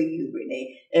peace for you,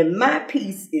 Renee. And my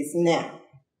peace is now,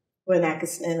 when I can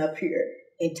stand up here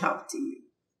and talk to you.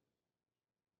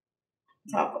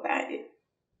 Talk about it.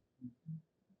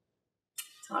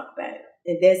 Talk about it.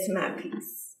 And that's my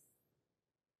peace.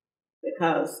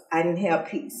 Because I didn't have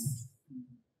peace.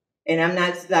 And I'm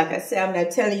not, like I said, I'm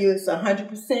not telling you it's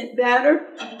 100% better.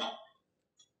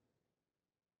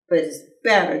 But it's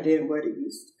better than what it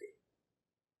used to be.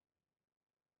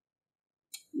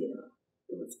 You know,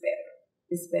 it was better.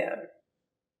 It's better.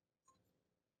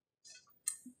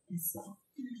 And so.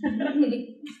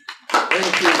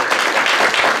 Thank you.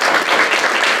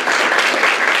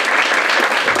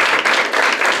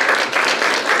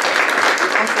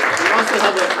 You also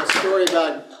have a story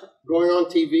about going on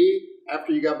TV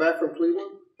after you got back from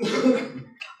Cleveland?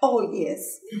 Oh,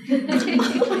 yes.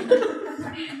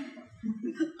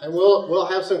 And we'll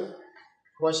have some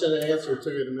question and answer to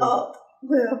it in a minute.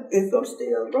 Well, it's I'm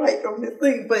still right on the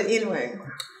thing, but anyway,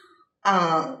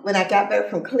 when I got back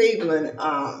from Cleveland,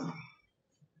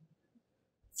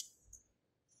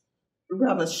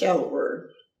 Reverend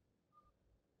Shelworth,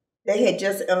 they had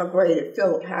just integrated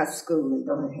Phillip High School in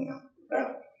Birmingham.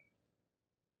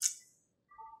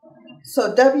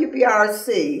 So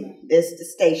WBRC, that's the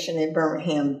station in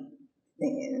Birmingham,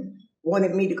 then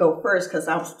wanted me to go first because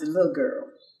I was the little girl.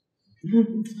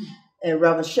 And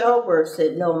Reverend Shelworth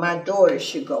said, no, my daughter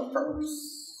should go first.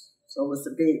 So it was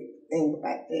a big thing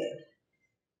back there.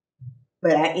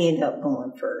 But I ended up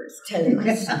going first, telling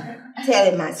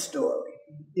my story,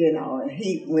 you know, and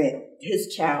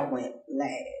his child went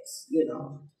last, you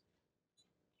know.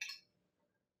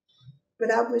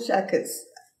 But I wish I could,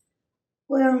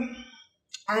 well,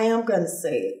 I am going to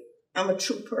say it. I'm a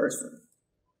true person.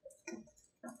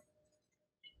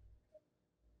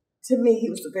 To me, he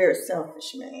was a very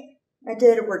selfish man. My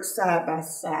daddy worked side by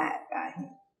side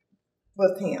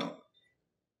with him.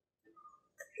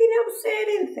 He never said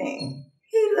anything.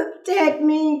 He looked at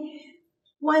me.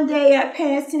 One day I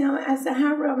passed him. I said,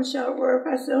 "Hi, Robert Shuttleworth."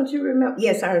 I said, "Don't you remember?"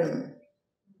 "Yes, I remember."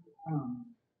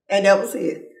 And that was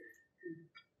it.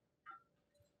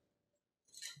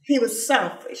 He was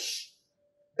selfish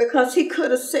because he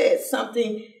could have said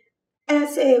something. And I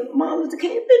said, "Martin Luther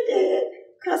King been dead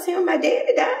because him and my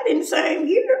daddy died in the same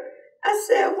year." I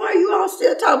said, "Why you all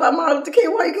still talk about Martin Luther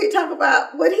King? Why you can't talk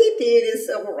about what he did in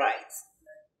civil rights?"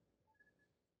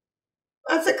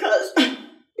 I said, "Because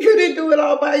you didn't do it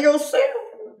all by yourself."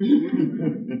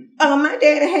 My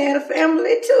daddy had a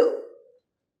family too.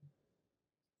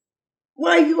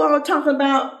 Why you all talking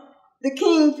about the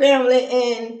King family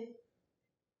and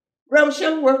Robert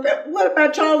Shuttleworth family? What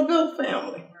about Charles Bill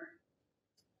family?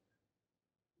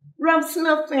 Robert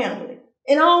Smith family?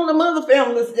 And all the other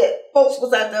families that folks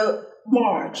was at the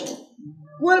margin?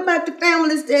 What about the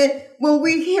families that when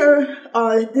we hear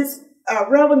this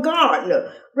Reverend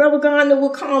Gardner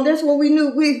would call, that's when we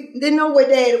knew we didn't know where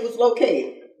Daddy was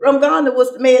located. Reverend Gardner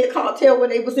was the man that called tell when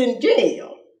they was in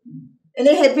jail. And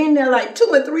they had been there like 2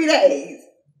 or 3 days.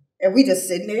 And we just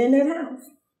sitting there in that house.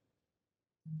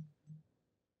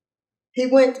 We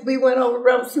went over to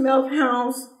Reverend Smith's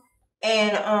house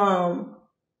and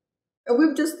we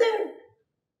were just there.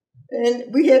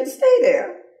 And we had to stay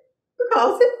there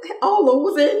because all of us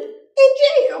was in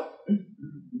jail.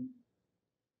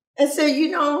 And so, you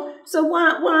know, so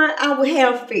why I would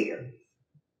have fear?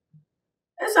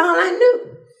 That's all I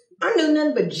knew. I knew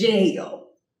nothing but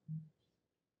jail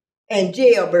and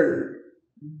jailbird.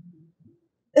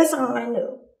 That's all I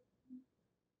knew.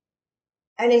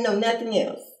 I didn't know nothing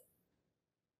else.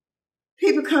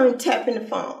 People come and tapping the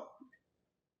phone.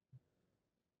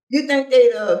 You think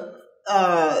they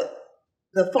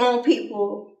the phone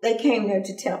people, they came there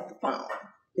to tap the phone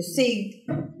to see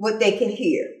what they can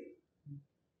hear.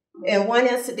 And one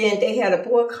incident, they had a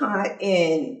boycott,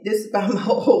 and this is by my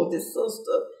oldest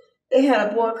sister. They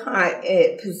had a boycott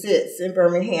at Pizzitz in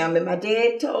Birmingham, and my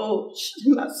dad told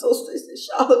my sister, he said,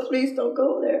 "Charlotte, please don't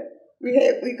go there.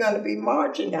 We're going to be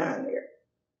marching down there."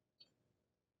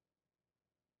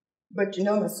 But you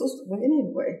know, my sister went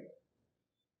anyway.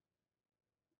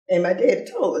 And my dad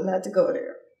told her not to go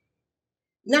there.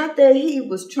 Not that he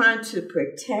was trying to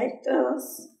protect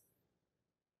us,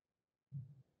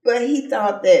 but he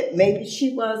thought that maybe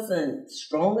she wasn't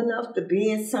strong enough to be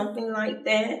in something like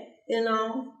that, you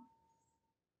know.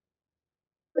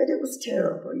 But it was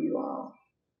terrible, you all.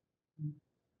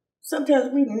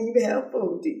 Sometimes we didn't even have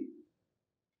food to eat.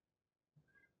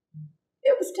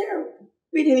 It was terrible.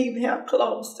 We didn't even have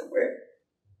clothes to wear.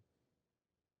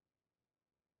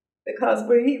 Because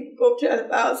when he would go try to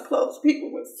buy us clothes,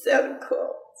 people would sell him clothes.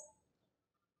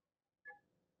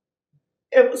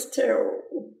 It was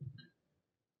terrible.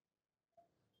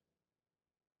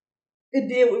 And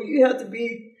then when you have to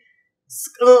be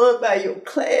scorned by your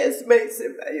classmates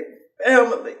and by your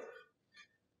family,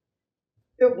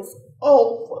 it was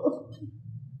awful.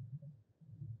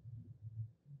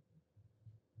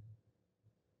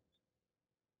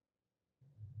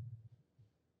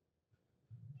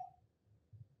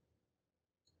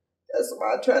 That's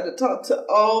why I try to talk to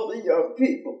all the young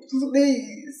people.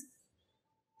 Please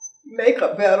make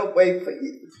a better way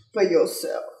for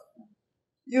yourself.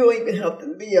 You don't even have to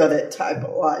live that type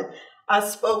of life. I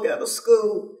spoke at a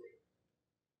school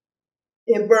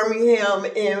in Birmingham,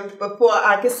 and before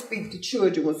I could speak, the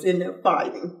children was in there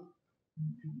fighting.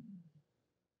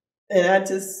 And I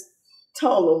just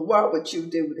told them, "Why would you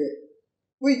do that?"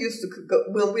 We used to go,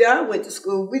 when I went to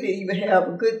school, we didn't even have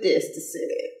a good desk to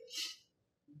sit at.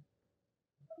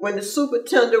 When the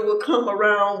superintendent would come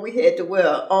around, we had to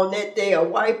wear, on that day, a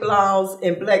white blouse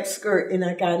and black skirt, and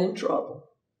I got in trouble.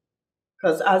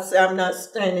 Because I said, "I'm not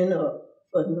standing up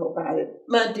for nobody.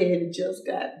 My daddy just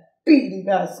got beaten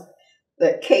by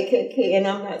the KKK, and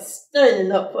I'm not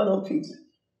standing up for them people."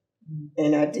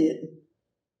 And I didn't.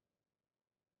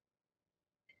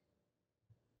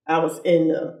 I was in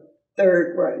the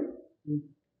 3rd grade.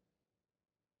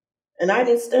 And I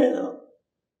didn't stand up.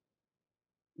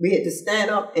 We had to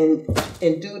stand up and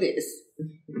do this.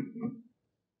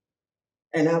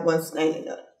 And I wasn't standing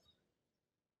up.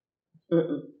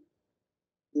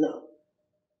 No.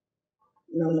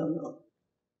 No.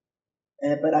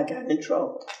 but I got in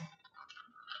trouble.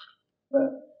 But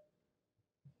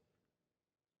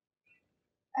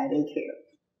I didn't care.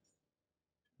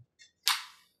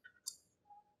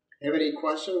 Have any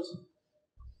questions?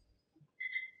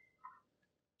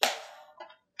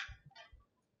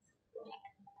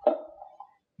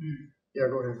 Yeah,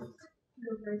 go ahead.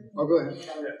 Oh, go ahead.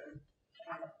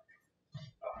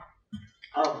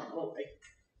 Well,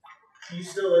 do you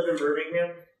still live in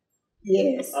Birmingham?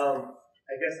 Yes.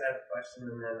 I guess I have a question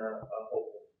and then a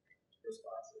hopeful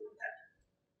response to that.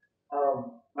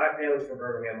 My family's from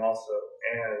Birmingham also,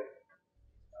 and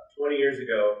 20 years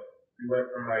ago, we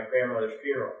went for my grandmother's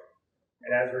funeral.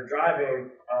 And as we're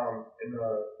driving in the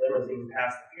limousine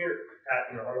past the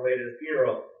funeral, on the way to the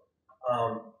funeral,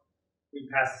 we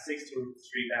passed the 16th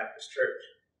Street Baptist Church.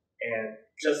 And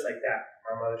just like that,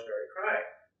 my mother started crying.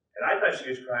 And I thought she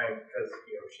was crying because,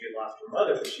 she had lost her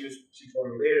mother, but she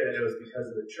told me later that it was because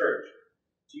of the church.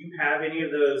 Do you have any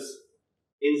of those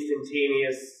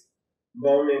instantaneous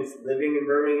moments living in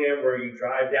Birmingham where you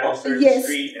drive down a certain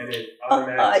street and it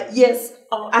automatically... Yes,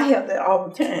 I have that all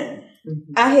the time.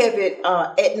 Mm-hmm. I have it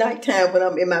at nighttime when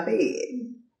I'm in my bed.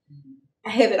 I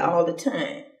have it all the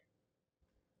time.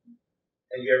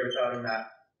 Have you ever thought of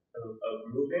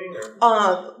moving?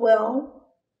 Or? Well,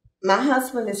 my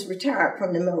husband is retired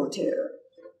from the military.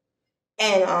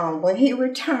 And when he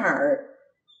retired,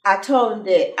 I told him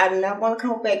that I did not want to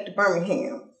come back to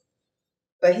Birmingham.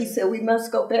 But he said, we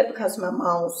must go back because my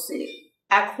mom was sick.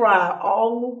 I cried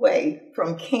all the way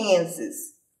from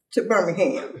Kansas to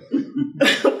Birmingham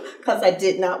because I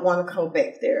did not want to come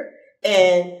back there.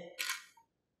 And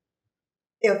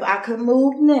if I could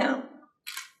move now,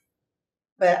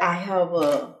 but I have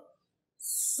a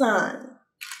son,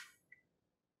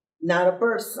 not a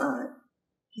birth son.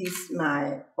 He's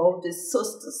my oldest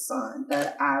sister's son,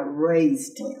 but I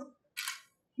raised him.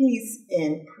 He's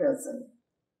in prison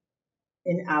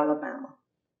in Alabama,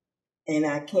 and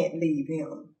I can't leave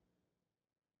him.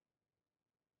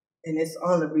 And it's the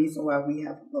only reason why we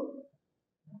have to move.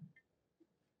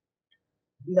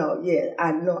 No, yeah,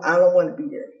 I know. I don't want to be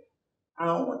there. I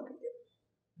don't want to be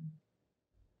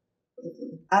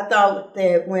there. I thought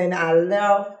that when I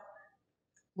left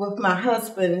with my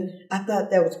husband, I thought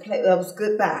that was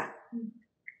goodbye.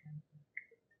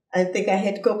 I didn't think I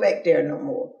had to go back there no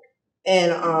more.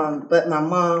 And but my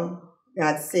mom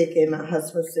got sick, and my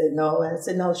husband said no. And I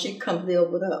said no, she come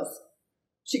live with us.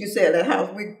 She could stay at that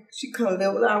house. She come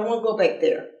live with us. I don't want to go back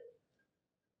there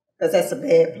because that's a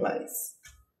bad place.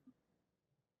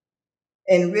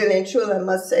 And really and truly, I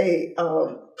must say,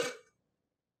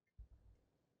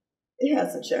 it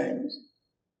hasn't changed.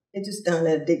 It's just done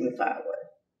in a dignified way.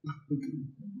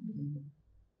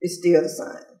 It's still the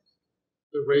same.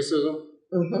 The racism?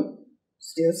 Mm-hmm.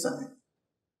 Still the same.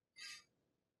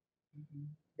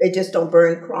 They just don't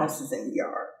burn crosses in the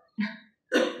yard.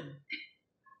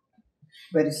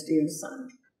 But it's still the same.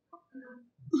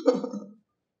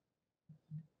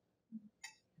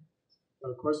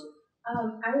 Another question?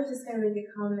 I was just going to make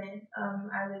a comment.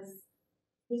 I was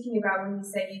thinking about when you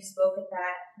said you spoke at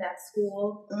that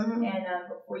school, mm-hmm. and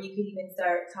before you could even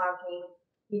start talking,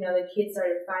 the kids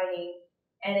started fighting,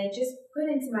 and it just put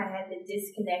into my head the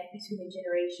disconnect between the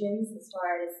generations as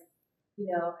far as,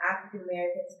 African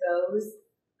Americans goes.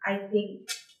 I think,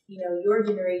 your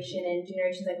generation and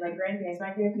generations like my grandparents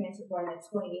were born in the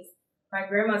 20s. My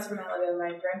grandma's from Alabama,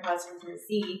 my grandpa's from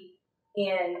Tennessee.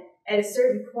 And at a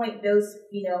certain point, those,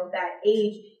 that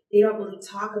age, they don't really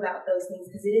talk about those things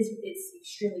because it's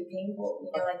extremely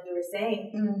painful, like you were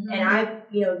saying. Mm-hmm. And I,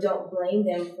 don't blame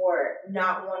them for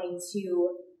not wanting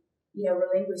to,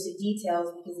 relinquish the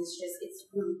details because it's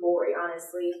really gory,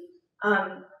 honestly.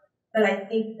 But I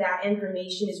think that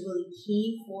information is really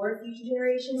key for future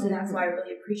generations, and that's why I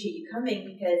really appreciate you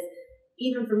coming, because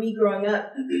even for me growing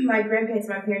up, my grandparents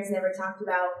and my parents never talked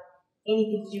about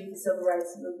anything to do with the civil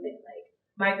rights movement. Like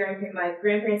my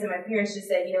grandparents and my parents just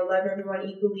said, love everyone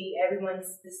equally,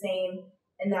 everyone's the same,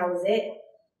 and that was it.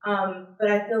 But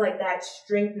I feel like that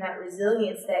strength and that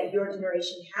resilience that your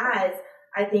generation has,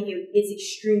 I think it's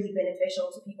extremely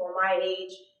beneficial to people my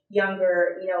age,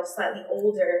 younger, slightly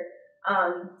older.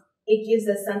 It gives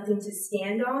us something to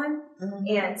stand on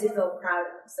and to feel proud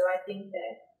of. So I think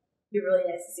that you're really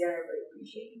necessary. I really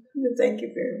appreciate you. Thank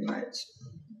you very much.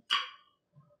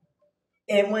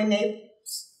 And when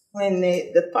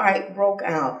the fight broke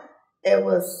out, it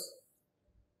was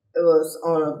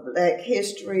on a Black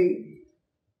History,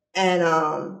 and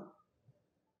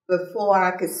before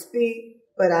I could speak,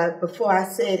 before I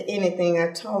said anything,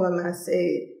 I told him, I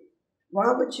said,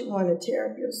 why would you want to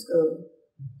tear up your school?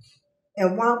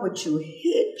 And why would you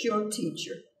hit your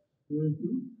teacher?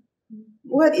 Mm-hmm.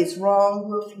 what is wrong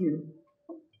with you?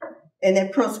 And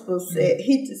that principal said,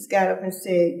 he just got up and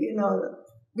said, you know,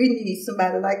 we need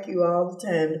somebody like you all the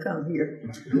time to come here.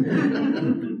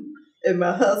 And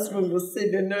my husband was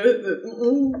sitting there.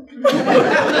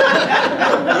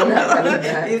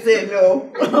 He said,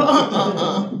 no.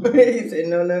 He said,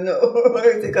 no. He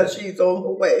said, because she's on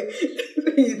her way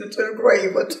either to the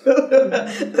grave or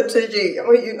to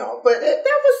jail, you know. But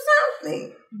that was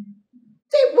something.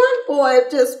 See, one boy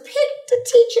just picked the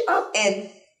teacher up and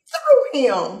threw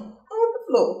him on the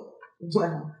floor.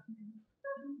 Wow.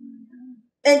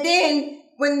 And then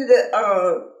when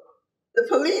the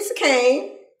police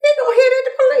came, they gonna hit at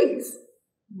the police.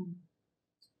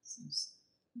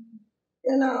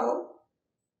 You know,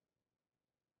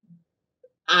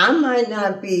 I might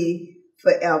not be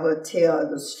forever tell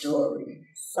the story.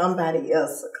 Somebody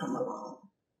else will come along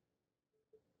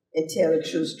and tell the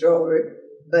true story.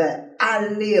 But I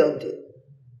lived it.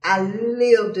 I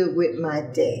lived it with my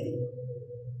daddy.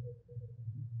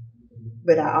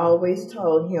 But I always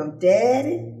told him,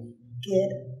 Daddy,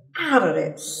 get out of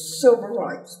that civil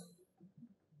rights.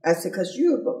 I said, because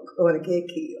you're going to get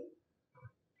killed.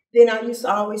 Then I used to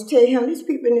always tell him, these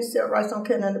people in the civil rights don't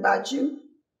care nothing about you.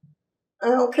 I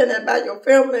don't care nothing about your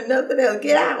family, nothing else.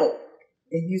 Get out.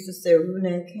 And he used to say, Renee,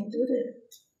 I can't do that.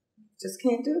 Just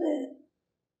can't do that.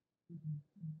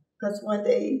 Because one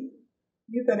day,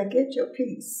 you're going to get your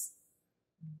peace.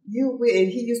 You will. And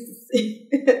he used to sing.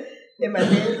 And my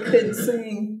daddy couldn't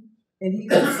sing. And he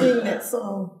could sing that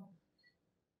song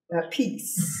about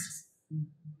peace.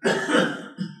 You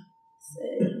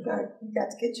got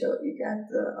to get you're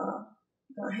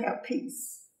gonna have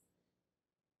peace.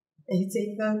 And he said,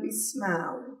 you're gonna be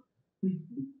smiling.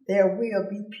 There will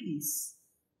be peace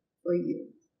for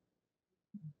you.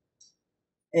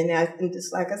 And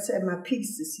just like I said, my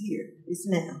peace is here. It's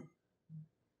now.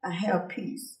 I have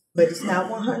peace. But it's not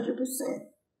 100%.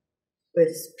 But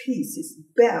it's peace. It's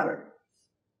better.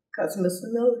 Because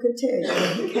Mr. Miller can tell you,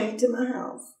 when he came to my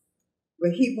house,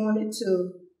 when he wanted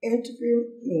to interview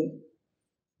me,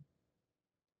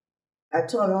 I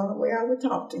told him the only way I would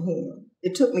talk to him.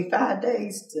 It took me 5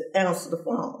 days to answer the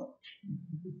phone.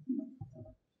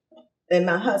 And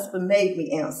my husband made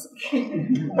me answer.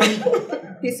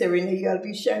 He said, Renee, you gotta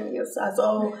be ashamed of yourself. I said,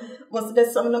 oh, once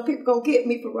there's some of them people gonna get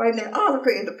me for writing that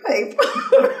article in the paper.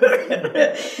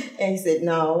 And he said,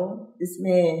 no, this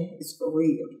man is for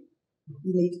real.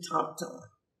 You need to talk to him.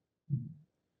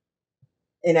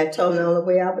 And I told him the only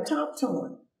way I would talk to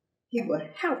him, he would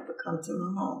have to come to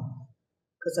my home.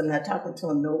 Because I'm not talking to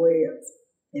him nowhere else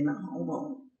in my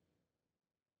home.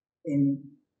 And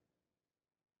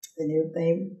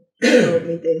everything, he told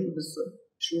me that he was a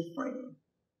true friend.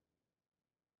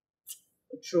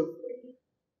 A true friend.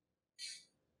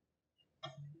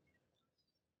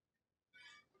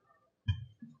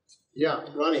 Yeah,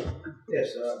 Ronnie.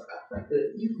 Yes,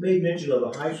 you made mention of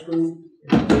a high school in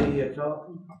the beginning of your talk,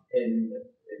 and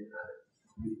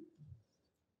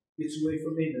gets away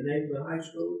from me the name of the high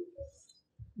school.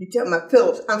 You tell my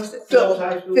Phillips High School.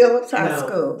 Phillips High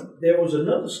School. There was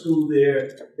another school there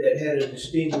that had a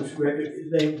distinguished record.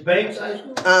 His name Banks High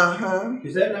School.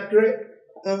 Is that not correct?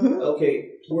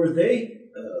 Okay. Were they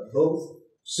both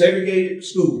segregated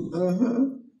schools?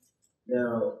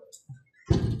 Now,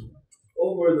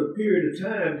 over the period of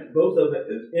time, both of them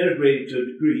have integrated to a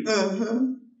degree.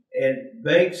 And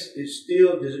Banks is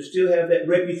does it still have that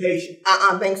reputation?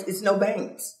 Banks, it's no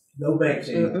Banks. No Banks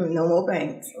anymore. No more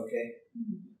Banks. Okay.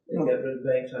 They got rid of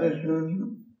Banks High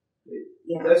School.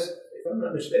 Yeah. That's, if I'm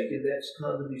not mistaken, that's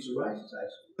Condoleezza Rice's high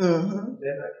school.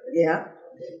 They're not correct. Yeah.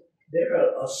 Okay. There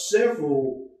are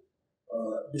several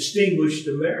distinguished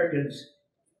Americans,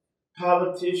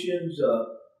 politicians,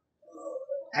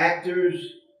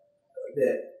 actors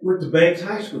that went to Banks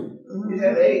High School. It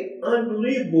had an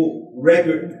unbelievable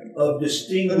record of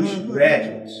distinguished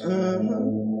graduates.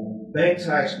 Banks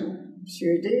High School.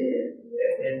 Sure did.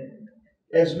 And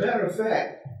as a matter of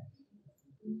fact,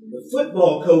 the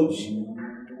football coach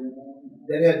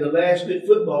that had the last good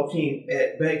football team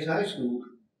at Banks High School,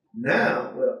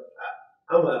 now, well,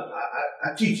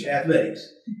 I teach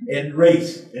athletics and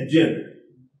race and gender.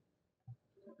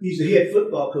 He's the head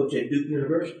football coach at Duke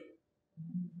University.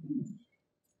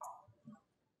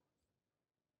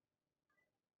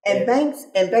 And Banks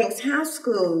High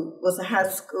School was a high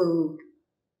school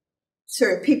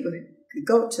certain people could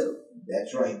go to.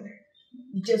 That's right.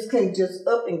 You just can't just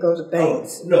up and go to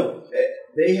Banks. Oh, no,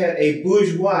 they had a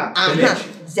bourgeois connection.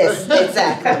 That's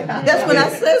exactly. That's what I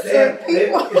said, certain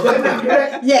people. Is that not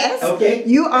correct? Yes. Okay.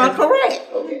 You are correct.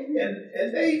 Okay.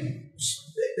 And they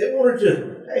wanted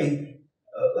to, hey,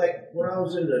 like when I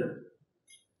was in the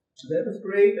 11th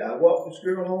grade, I walked this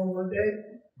girl home one day,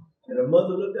 and her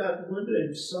mother looked out the window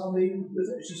and saw me with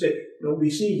her. She said, "Don't be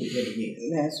seeing him again."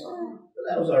 That's right. But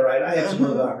that was all right. I had some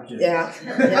other opportunities. Yeah.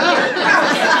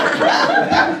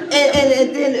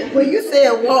 and then when you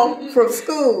said walk from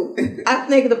school, I'm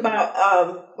thinking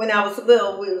about when I was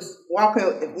little, we was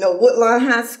walking, Woodlawn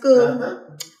High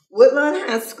School. Woodlawn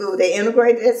High School, they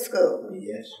integrated that school.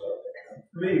 Yes.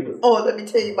 Me with Oh, let me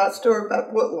tell you about a story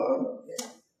about Woodlawn.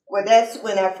 Well, that's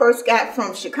when I first got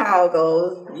from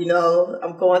Chicago.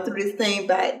 I'm going through this thing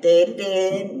by Dad.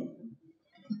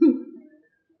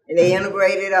 And they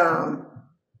integrated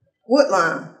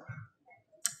Woodlawn.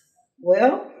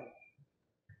 Well,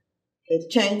 it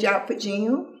changed out for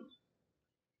Jim.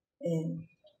 And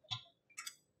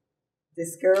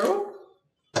this girl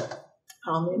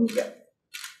called me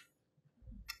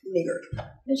nigger.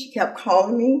 And she kept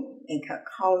calling me and kept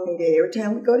calling me there. Every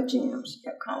time we go to gym, she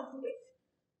kept calling me there.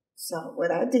 So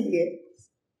what I did,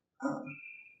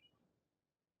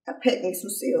 I packed me some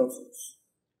Silsons.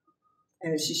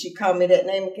 And she called me that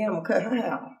name again, I'm going to cut her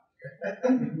hair.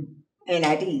 And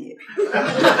I did.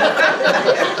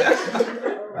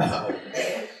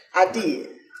 I did.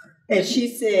 And she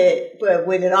said, but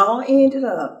when it all ended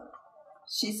up,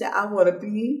 she said, I want to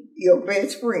be your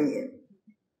best friend.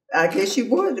 I guess she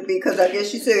wanted to be, because I guess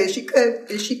she said if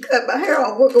she cut my hair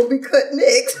off, we're going to be cut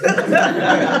next.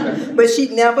 But she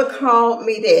never called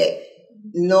me that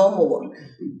no more.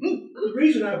 The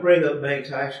reason I bring up Banks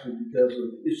High School because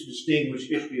of its distinguished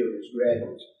history of its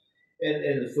graduates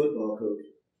and the football coach.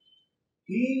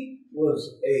 He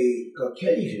was a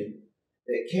Caucasian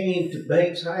that came to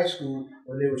Banks High School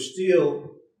when they were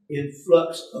still in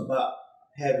flux about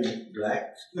having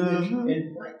black students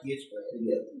and white kids playing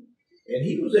together. And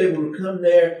he was able to come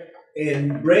there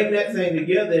and bring that thing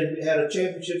together and had a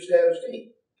championship status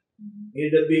team. He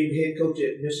ended up being the head coach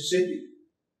at Mississippi,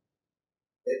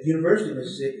 at University of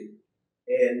Mississippi.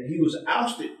 And he was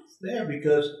ousted there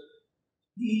because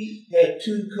he had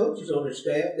two coaches on his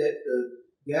staff that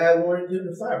the guy wanted him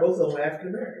to fire. Both of them were African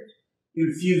Americans. He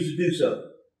refused to do so.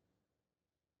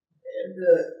 And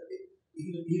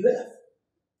he left.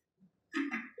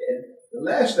 And the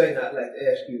last thing I'd like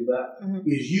to ask you about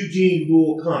is Eugene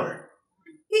Bull Connor.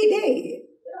 He did.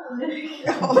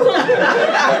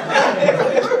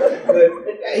 But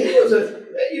he was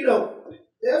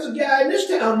there's a guy in this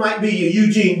town might be your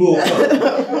Eugene Bull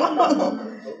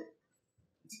Connor.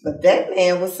 But that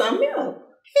man was something else.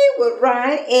 He would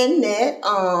ride in that,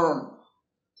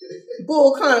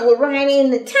 Bull Connor would ride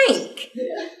in the tank.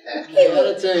 He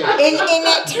would, in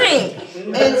that tank.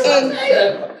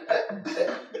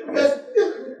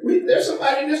 There's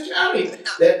somebody in this county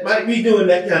that might be doing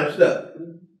that kind of stuff.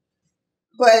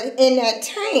 But in that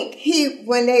tank,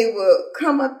 when they would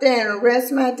come up there and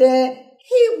arrest my dad,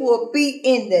 he would be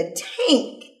in the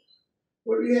tank.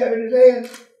 What do you have in his hand?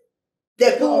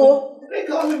 That bull. They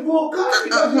call him Bull Connor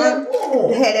because he had a bull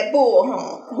horn. They had that bull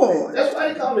horn. That's why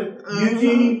they call him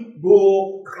Eugene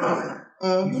Bull Connor.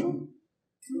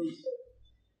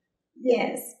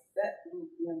 Yes.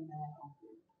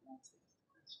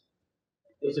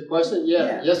 There's a question?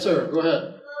 Yeah. Yes, sir. Go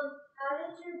ahead. How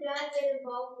did your dad get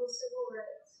involved with civil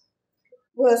rights?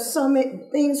 Well, some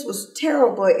things was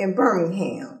terrible in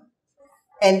Birmingham.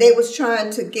 And they was trying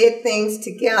to get things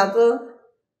together.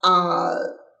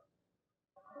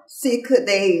 See, could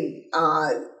they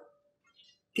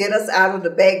get us out of the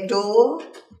back door?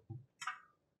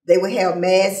 They would have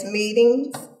mass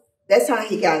meetings. That's how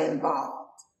he got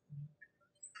involved.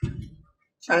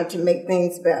 Trying to make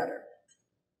things better.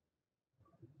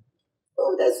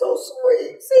 Oh, that's so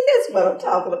sweet. See, that's what I'm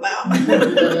talking about.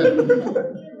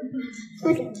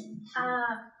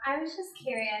 I was just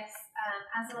curious,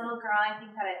 as a little girl, I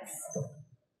think that it's,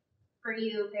 for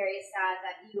you, very sad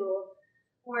that you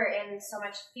were in so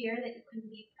much fear that you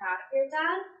couldn't be proud of your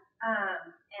dad,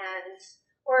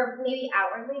 or maybe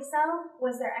outwardly so.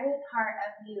 Was there any part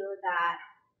of you that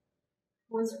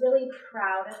was really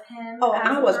proud of him? Oh,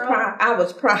 I was proud. I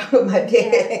was proud of my dad.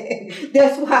 Yeah.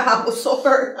 That's why I was so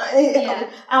hurt.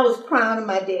 I was proud of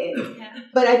my dad. Yeah.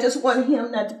 But I just wanted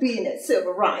him not to be in that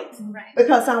civil rights. Right.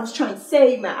 Because I was trying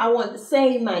to I wanted to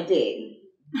save my daddy.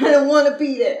 I didn't want to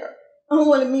be there. I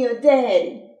wanted me a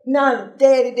daddy. Not a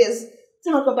daddy that's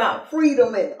talking about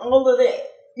freedom and all of that.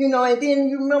 And then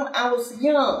you remember I was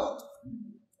young.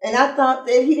 And I thought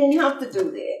that he didn't have to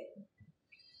do that.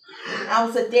 I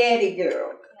was a daddy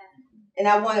girl. And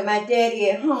I wanted my daddy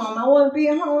at home. I want to be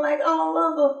at home like all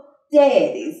other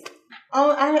daddies.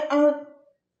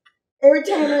 Every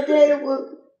time my daddy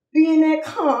would be in that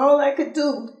car, all I could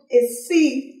do is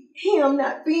see him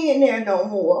not being there no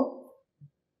more.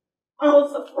 I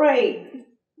was afraid.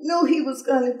 knew he was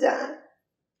going to die.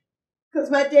 Because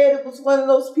my dad was one of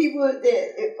those people that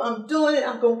if I'm doing it,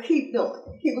 I'm going to keep doing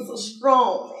it. He was a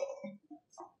strong man.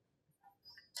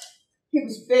 He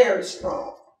was very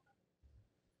strong.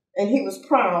 And he was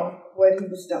proud of what he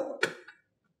was doing.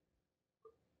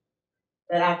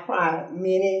 And I cried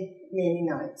many, many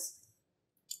nights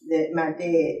that my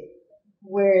dad,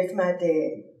 where is my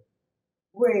dad?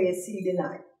 Where is he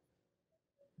tonight?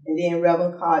 And then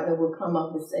Reverend Cardinal would come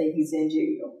up and say he's in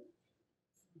jail.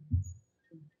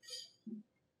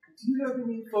 Do you have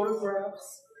any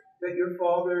photographs that your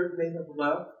father may have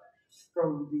left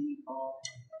from the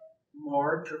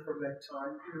march or from that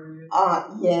time period?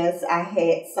 Yes, I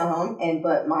had some,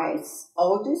 but my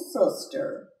oldest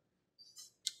sister,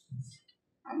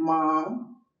 my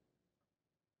mom,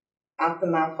 after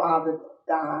my father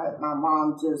died, my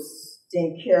mom just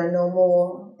didn't care no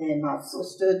more, and my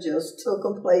sister just took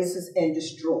them places and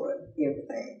destroyed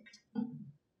everything,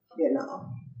 you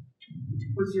know.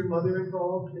 Was your mother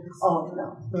involved in this? Oh,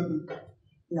 no. Mm-hmm.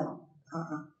 No.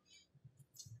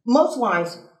 Most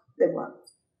wives, they weren't.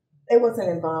 They wasn't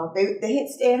involved. They had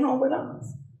to stay at home with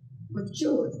us, with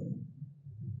children.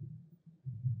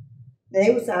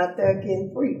 They was out there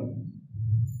getting freedom.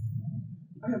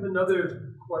 I have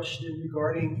another question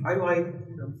regarding, I like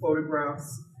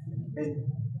photographs and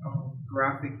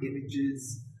graphic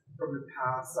images from the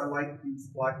past. I like these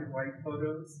black and white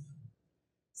photos.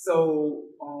 So,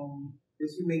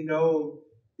 as you may know,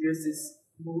 there's this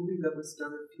movie that was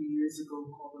done a few years ago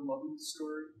called The Loving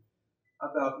Story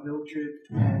about Mildred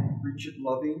and Richard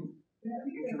Loving, the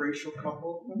interracial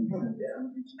couple.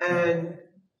 Mm-hmm. And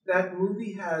that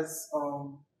movie has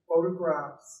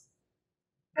photographs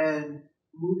and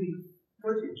movie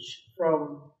footage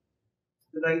from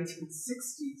the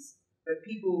 1960s that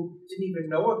people didn't even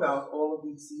know about all of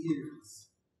these years.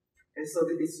 And so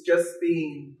it's just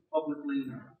being publicly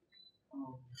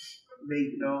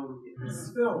made known in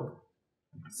this film.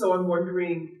 So I'm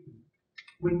wondering,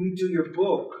 when you do your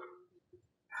book,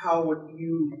 how would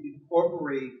you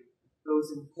incorporate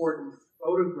those important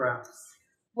photographs?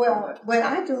 Well, when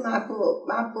I do my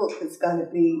book is going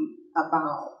to be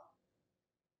about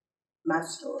my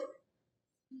story.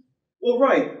 Well,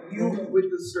 right. You,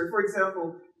 with the story, for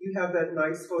example, you have that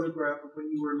nice photograph of when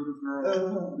you were a little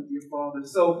girl with your father.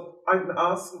 So I'm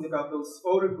asking about those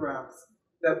photographs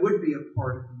that would be a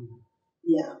part of you.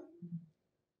 Yeah.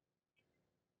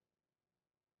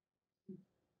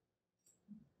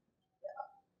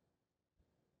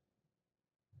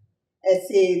 And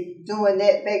see, doing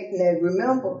that back then,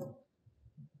 remember,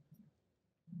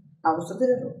 I was a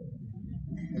little.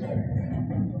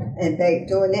 And back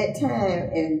during that time,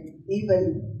 and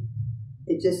even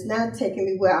it just not taking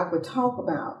me where I would talk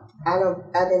about. I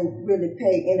didn't really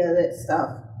pay any of that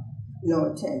stuff no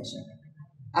attention.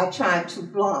 I tried to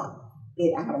block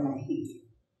it out of my head.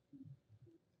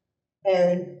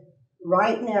 And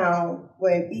right now,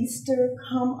 when Easter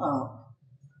come up,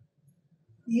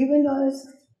 even though it's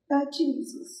not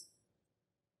Jesus,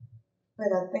 but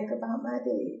I think about my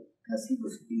dad, because he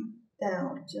was beat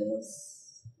down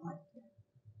just like that.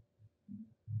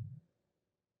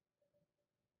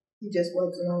 He just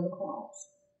wasn't on the cross.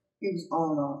 He was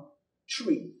on a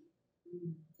tree.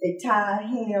 They tied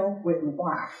him with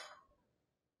wire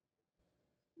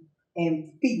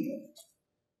and beat him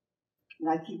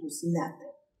like he was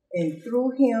nothing and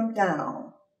threw him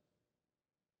down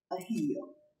a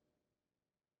hill.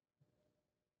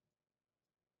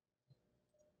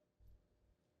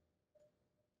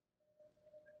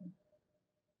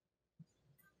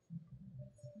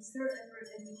 Is there ever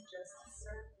any justice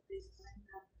served for these black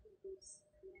people's?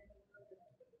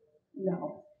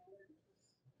 No.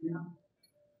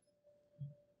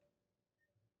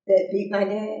 That beat my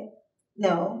dad?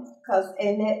 No, because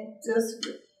in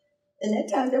that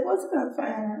time they wasn't gonna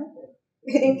find out.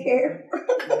 They didn't care.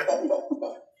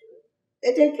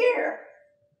 They didn't care.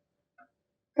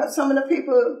 Because some of the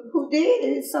people who did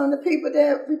it is some of the people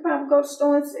that we probably go to the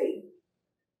store and see.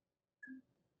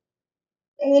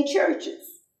 And in churches.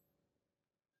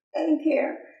 They didn't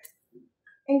care.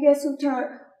 And guess who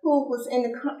was in the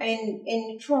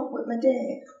trunk with my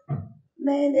dad?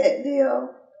 Man, that deal,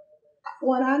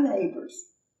 one of our neighbors.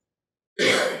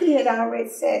 He had already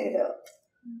set it up.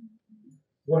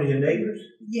 One of your neighbors?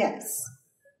 Yes.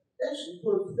 That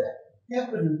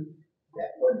happened.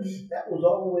 That was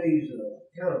always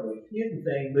kind of a hidden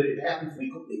thing, but it happened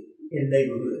frequently in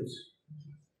neighborhoods.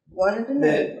 One of the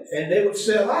neighbors. And they would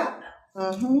sell out.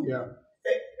 Yeah.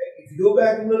 If you go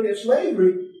back and look at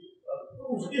slavery,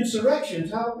 those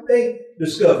insurrections, how were they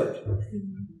discovered?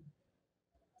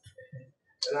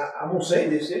 And I'm going to say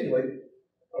this anyway.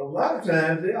 a lot of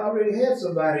times they already had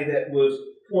somebody that was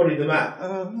pointing them out.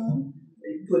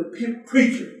 They put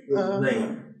preacher as the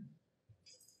name.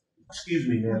 Excuse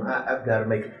me, ma'am. I've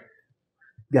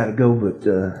got to go, but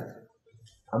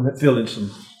I'm feeling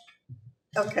some.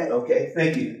 Okay. Okay,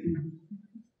 thank you.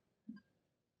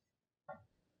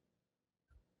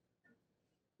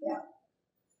 Yeah.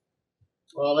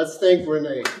 Well, let's thank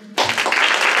Renee.